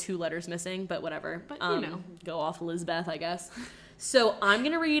 there's like 2 letters missing, but whatever. But, you know. Go off Lizbeth, I guess. So I'm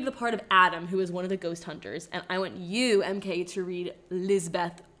going to read the part of Adam, who is one of the ghost hunters, and I want you, MK, to read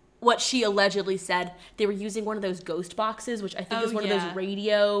Lizbeth, what she allegedly said. They were using one of those ghost boxes, which I think is one of those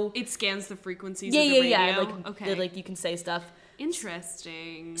radio... It scans the frequencies of the radio? Yeah. Like you can say stuff.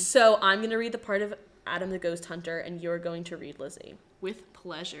 Interesting. So I'm going to read the part of Adam the ghost hunter, and you're going to read Lizzie. With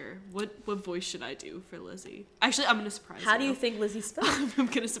pleasure. What voice should I do for Lizzie? Actually, I'm going to surprise you. How do you think Lizzie spelled? I'm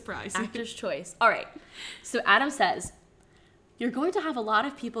going to surprise you. Actor's choice. All right. So Adam says, "You're going to have a lot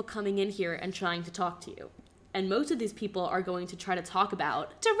of people coming in here and trying to talk to you. And most of these people are going to try to talk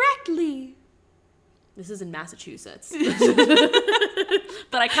about..." Directly. This is in Massachusetts.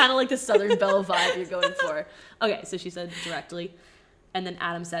 But I kind of like the Southern Belle vibe you're going for. Okay, so she said directly. And then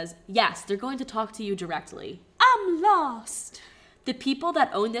Adam says, "Yes, they're going to talk to you directly." I'm lost. The people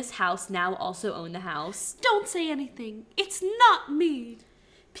that own this house now also own the house. Don't say anything. It's not me.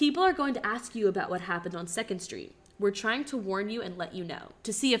 People are going to ask you about what happened on 2nd Street. We're trying to warn you and let you know,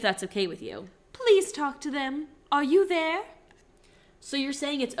 to see if that's okay with you. Please talk to them. Are you there? So you're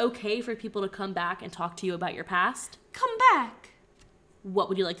saying it's okay for people to come back and talk to you about your past? Come back. What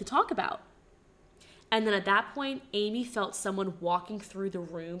would you like to talk about? And then at that point, Amy felt someone walking through the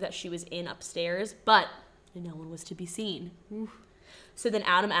room that she was in upstairs, but no one was to be seen. Oof. So then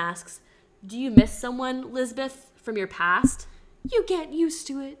Adam asks, do you miss someone, Lisbeth, from your past? You get used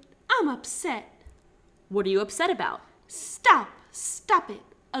to it. I'm upset. What are you upset about? Stop it.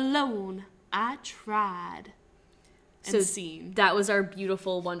 Alone. I tried. And So scene. That was our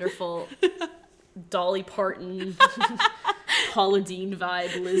beautiful, wonderful Dolly Parton, Paula Deen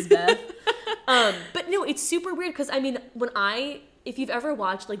vibe, Lisbeth. But no, it's super weird because, I mean, if you've ever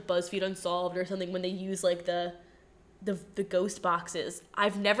watched like BuzzFeed Unsolved or something, when they use like the ghost boxes,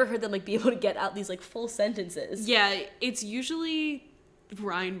 I've never heard them like be able to get out these like full sentences. Yeah, it's usually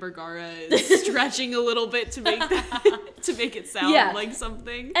Ryan Bergara is stretching a little bit to make it sound like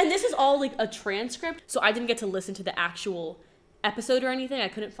something. And this is all like a transcript, so I didn't get to listen to the actual episode or anything. I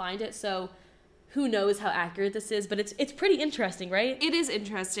couldn't find it, so who knows how accurate this is, but it's pretty interesting, right? It is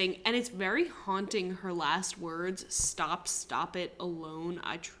interesting, and it's very haunting, her last words, stop it, alone,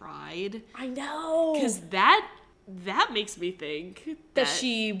 I tried. I know. Because that makes me think that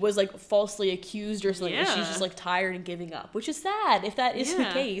she was like falsely accused or something. Yeah. And she's just like tired and giving up, which is sad if that is the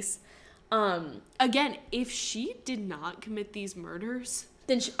case. Again, if she did not commit these murders,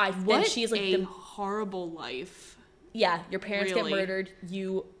 then she's like a horrible life. Yeah, your parents get murdered.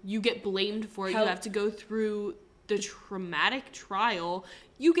 You get blamed for it. You have to go through the traumatic trial.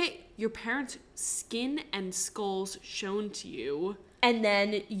 You get your parents' skin and skulls shown to you. And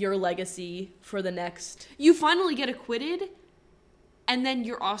then your legacy for the next... You finally get acquitted, and then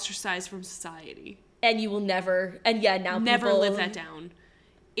you're ostracized from society. And you will never... And yeah, now never live that down.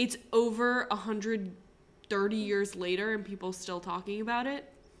 It's over 130 years later, and people still talking about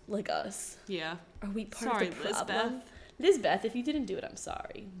it. Like us. Yeah. Are we part of the problem? Lisbeth. Lisbeth, if you didn't do it, I'm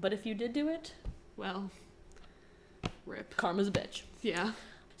sorry. But if you did do it... Well, rip. Karma's a bitch. Yeah.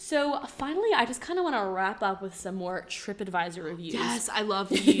 So finally, I just kind of want to wrap up with some more TripAdvisor reviews. Yes, I love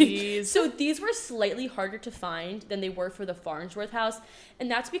these. So these were slightly harder to find than they were for the Farnsworth house. And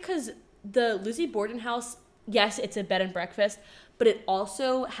that's because the Lizzie Borden house, yes, it's a bed and breakfast, but it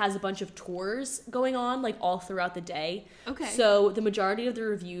also has a bunch of tours going on, like all throughout the day. Okay. So the majority of the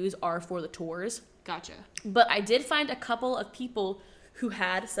reviews are for the tours. Gotcha. But I did find a couple of people who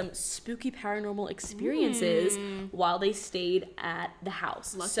had some spooky paranormal experiences while they stayed at the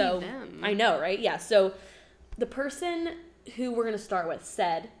house. Lucky them. I know, right? Yeah. So the person who we're going to start with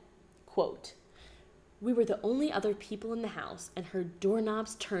said, quote, "We were the only other people in the house and heard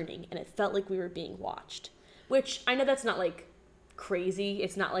doorknobs turning and it felt like we were being watched." Which I know that's not like crazy.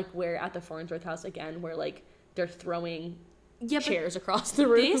 It's not like we're at the Farnsworth house again where like they're throwing chairs across the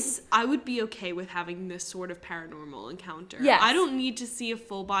room. I would be okay with having this sort of paranormal encounter. Yes. I don't need to see a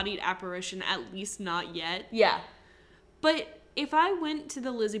full-bodied apparition, at least not yet. Yeah. But if I went to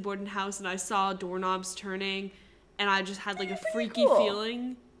the Lizzie Borden house and I saw doorknobs turning and I just had like a freaky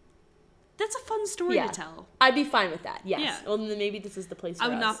feeling, that's a fun story to tell. I'd be fine with that, yes. Yeah. Well, then maybe this is the place for I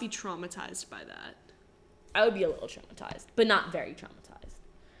would us. not be traumatized by that. I would be a little traumatized, but not very traumatized.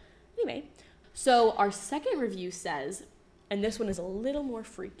 Anyway, so our second review says, and this one is a little more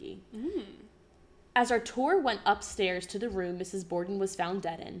freaky. As our tour went upstairs to the room Mrs. Borden was found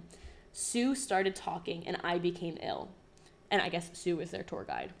dead in, Sue started talking and I became ill. And I guess Sue was their tour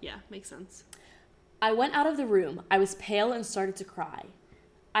guide. Yeah, makes sense. I went out of the room. I was pale and started to cry.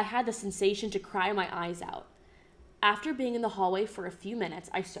 I had the sensation to cry my eyes out. After being in the hallway for a few minutes,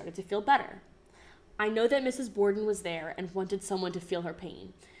 I started to feel better. I know that Mrs. Borden was there and wanted someone to feel her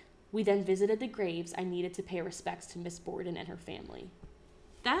pain. We then visited the graves. I needed to pay respects to Miss Borden and her family.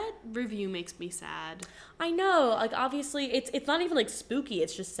 That review makes me sad. I know. Like, obviously, it's not even, like, spooky.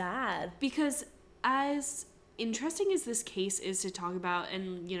 It's just sad. Because as interesting as this case is to talk about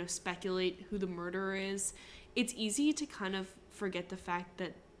and, you know, speculate who the murderer is, it's easy to kind of forget the fact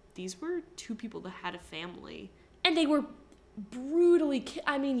that these were two people that had a family. And they were brutally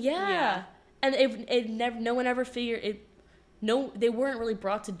yeah. And no one ever figured it. No, they weren't really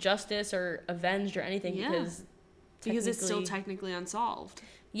brought to justice or avenged or anything because it's still technically unsolved.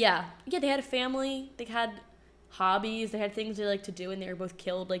 Yeah, they had a family. They had hobbies. They had things they like to do, and they were both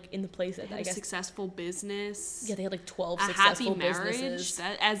killed like in the place that they had a successful business. Yeah, they had like 12 a successful happy marriage. businesses.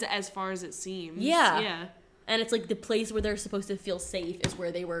 As far as it seems. Yeah. And it's like the place where they're supposed to feel safe is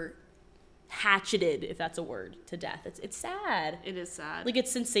where they were hatcheted, if that's a word, to death. It's sad. It is sad. Like,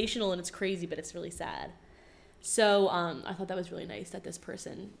 it's sensational and it's crazy, but it's really sad. So I thought that was really nice that this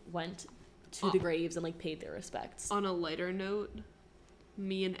person went to the graves and, like, paid their respects. On a lighter note,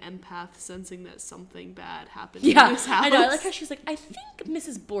 me an empath sensing that something bad happened in this house. I know. I like how she's like, I think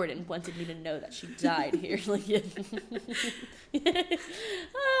Mrs. Borden wanted me to know that she died here. Like,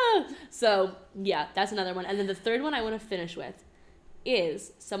 So, yeah, that's another one. And then the third one I want to finish with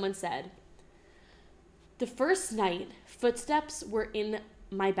is, someone said, the first night, footsteps were in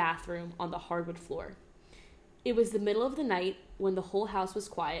my bathroom on the hardwood floor. It was the middle of the night when the whole house was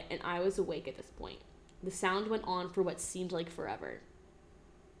quiet and I was awake at this point. The sound went on for what seemed like forever.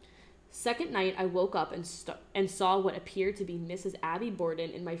 Second night, I woke up and saw what appeared to be Mrs. Abby Borden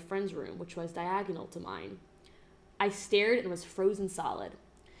in my friend's room, which was diagonal to mine. I stared and was frozen solid.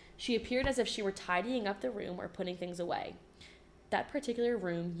 She appeared as if she were tidying up the room or putting things away. That particular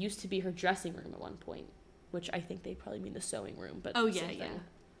room used to be her dressing room at one point, which I think they probably mean the sewing room, but same thing.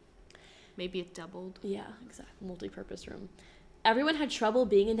 Maybe it doubled. Yeah, exactly. Multi-purpose room. Everyone had trouble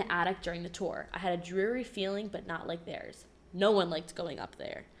being in the attic during the tour. I had a dreary feeling, but not like theirs. No one liked going up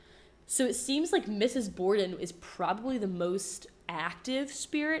there. So it seems like Mrs. Borden is probably the most active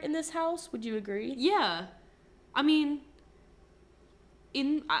spirit in this house. Would you agree? Yeah. I mean,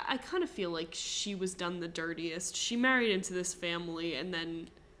 I kind of feel like she was done the dirtiest. She married into this family and then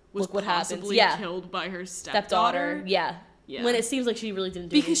was possibly killed by her stepdaughter. Yeah. When it seems like she really didn't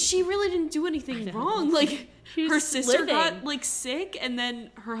do anything. Because she really didn't do anything wrong. Like, her sister got, like, sick, and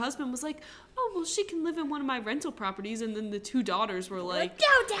then her husband was like, oh, well, she can live in one of my rental properties, and then the two daughters were like,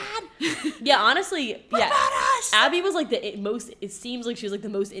 no, Dad! Yeah, honestly, what about us? Abby was, like, it seems like she was, like, the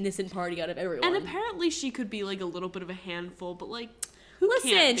most innocent party out of everyone. And apparently she could be, like, a little bit of a handful, but, like,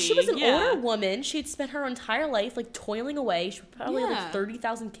 listen, she was an older woman. She had spent her entire life, like, toiling away. She probably had, like,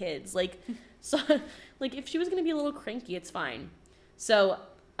 30,000 kids. Like, so... Like, if she was gonna be a little cranky, it's fine. So,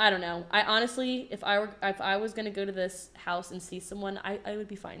 I don't know. I honestly, if I was gonna go to this house and see someone, I would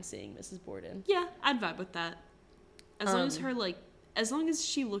be fine seeing Mrs. Borden. Yeah, I'd vibe with that. As long as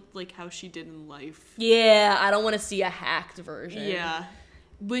she looked like how she did in life. Yeah, I don't want to see a hacked version. Yeah.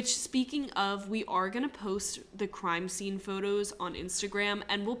 Which, speaking of, we are gonna post the crime scene photos on Instagram,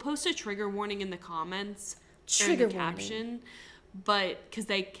 and we'll post a trigger warning in the comments. Trigger warning. Caption. But because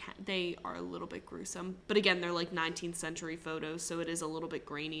they are a little bit gruesome, but again, they're like 19th century photos, so it is a little bit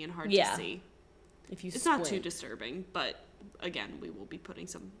grainy and hard to see. It's not too disturbing, but again, we will be putting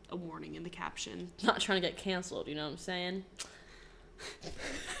a warning in the caption. Not trying to get canceled, you know what I'm saying?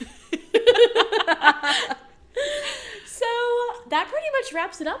 So that pretty much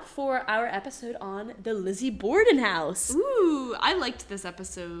wraps it up for our episode on the Lizzie Borden house. Ooh, I liked this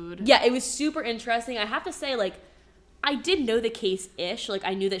episode. Yeah, it was super interesting. I have to say, like, I did know the case-ish. Like,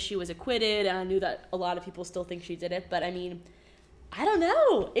 I knew that she was acquitted, and I knew that a lot of people still think she did it. But, I mean, I don't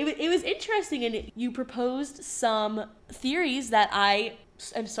know. It was interesting, and you proposed some theories that I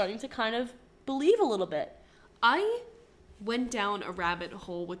am starting to kind of believe a little bit. I went down a rabbit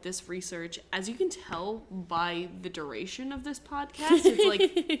hole with this research. As you can tell by the duration of this podcast, it's,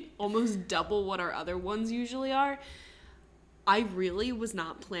 like, almost double what our other ones usually are. I really was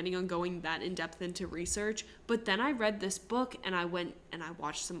not planning on going that in-depth into research, but then I read this book and I went and I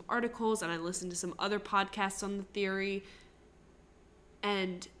watched some articles and I listened to some other podcasts on the theory,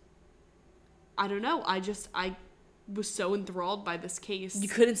 and I don't know, I was so enthralled by this case. You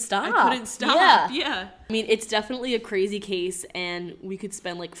couldn't stop. I couldn't stop, yeah. I mean, it's definitely a crazy case, and we could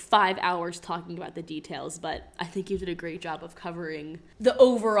spend like 5 hours talking about the details, but I think you did a great job of covering the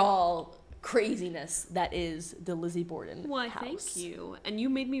overall craziness that is the Lizzie Borden house. Thank you. And you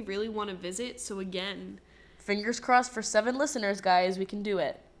made me really want to visit, so again, fingers crossed for 7 listeners, guys. We can do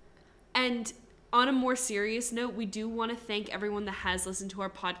it. And on a more serious note, we do want to thank everyone that has listened to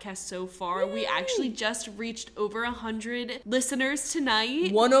our podcast so far. Yay! We actually just reached over 100 listeners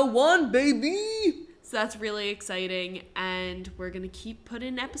tonight. 101, baby! So that's really exciting, and we're going to keep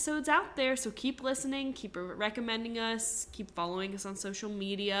putting episodes out there, so keep listening, keep recommending us, keep following us on social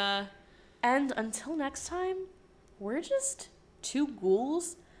media. And until next time, we're just 2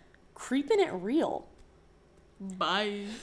 ghouls creeping it real. Bye.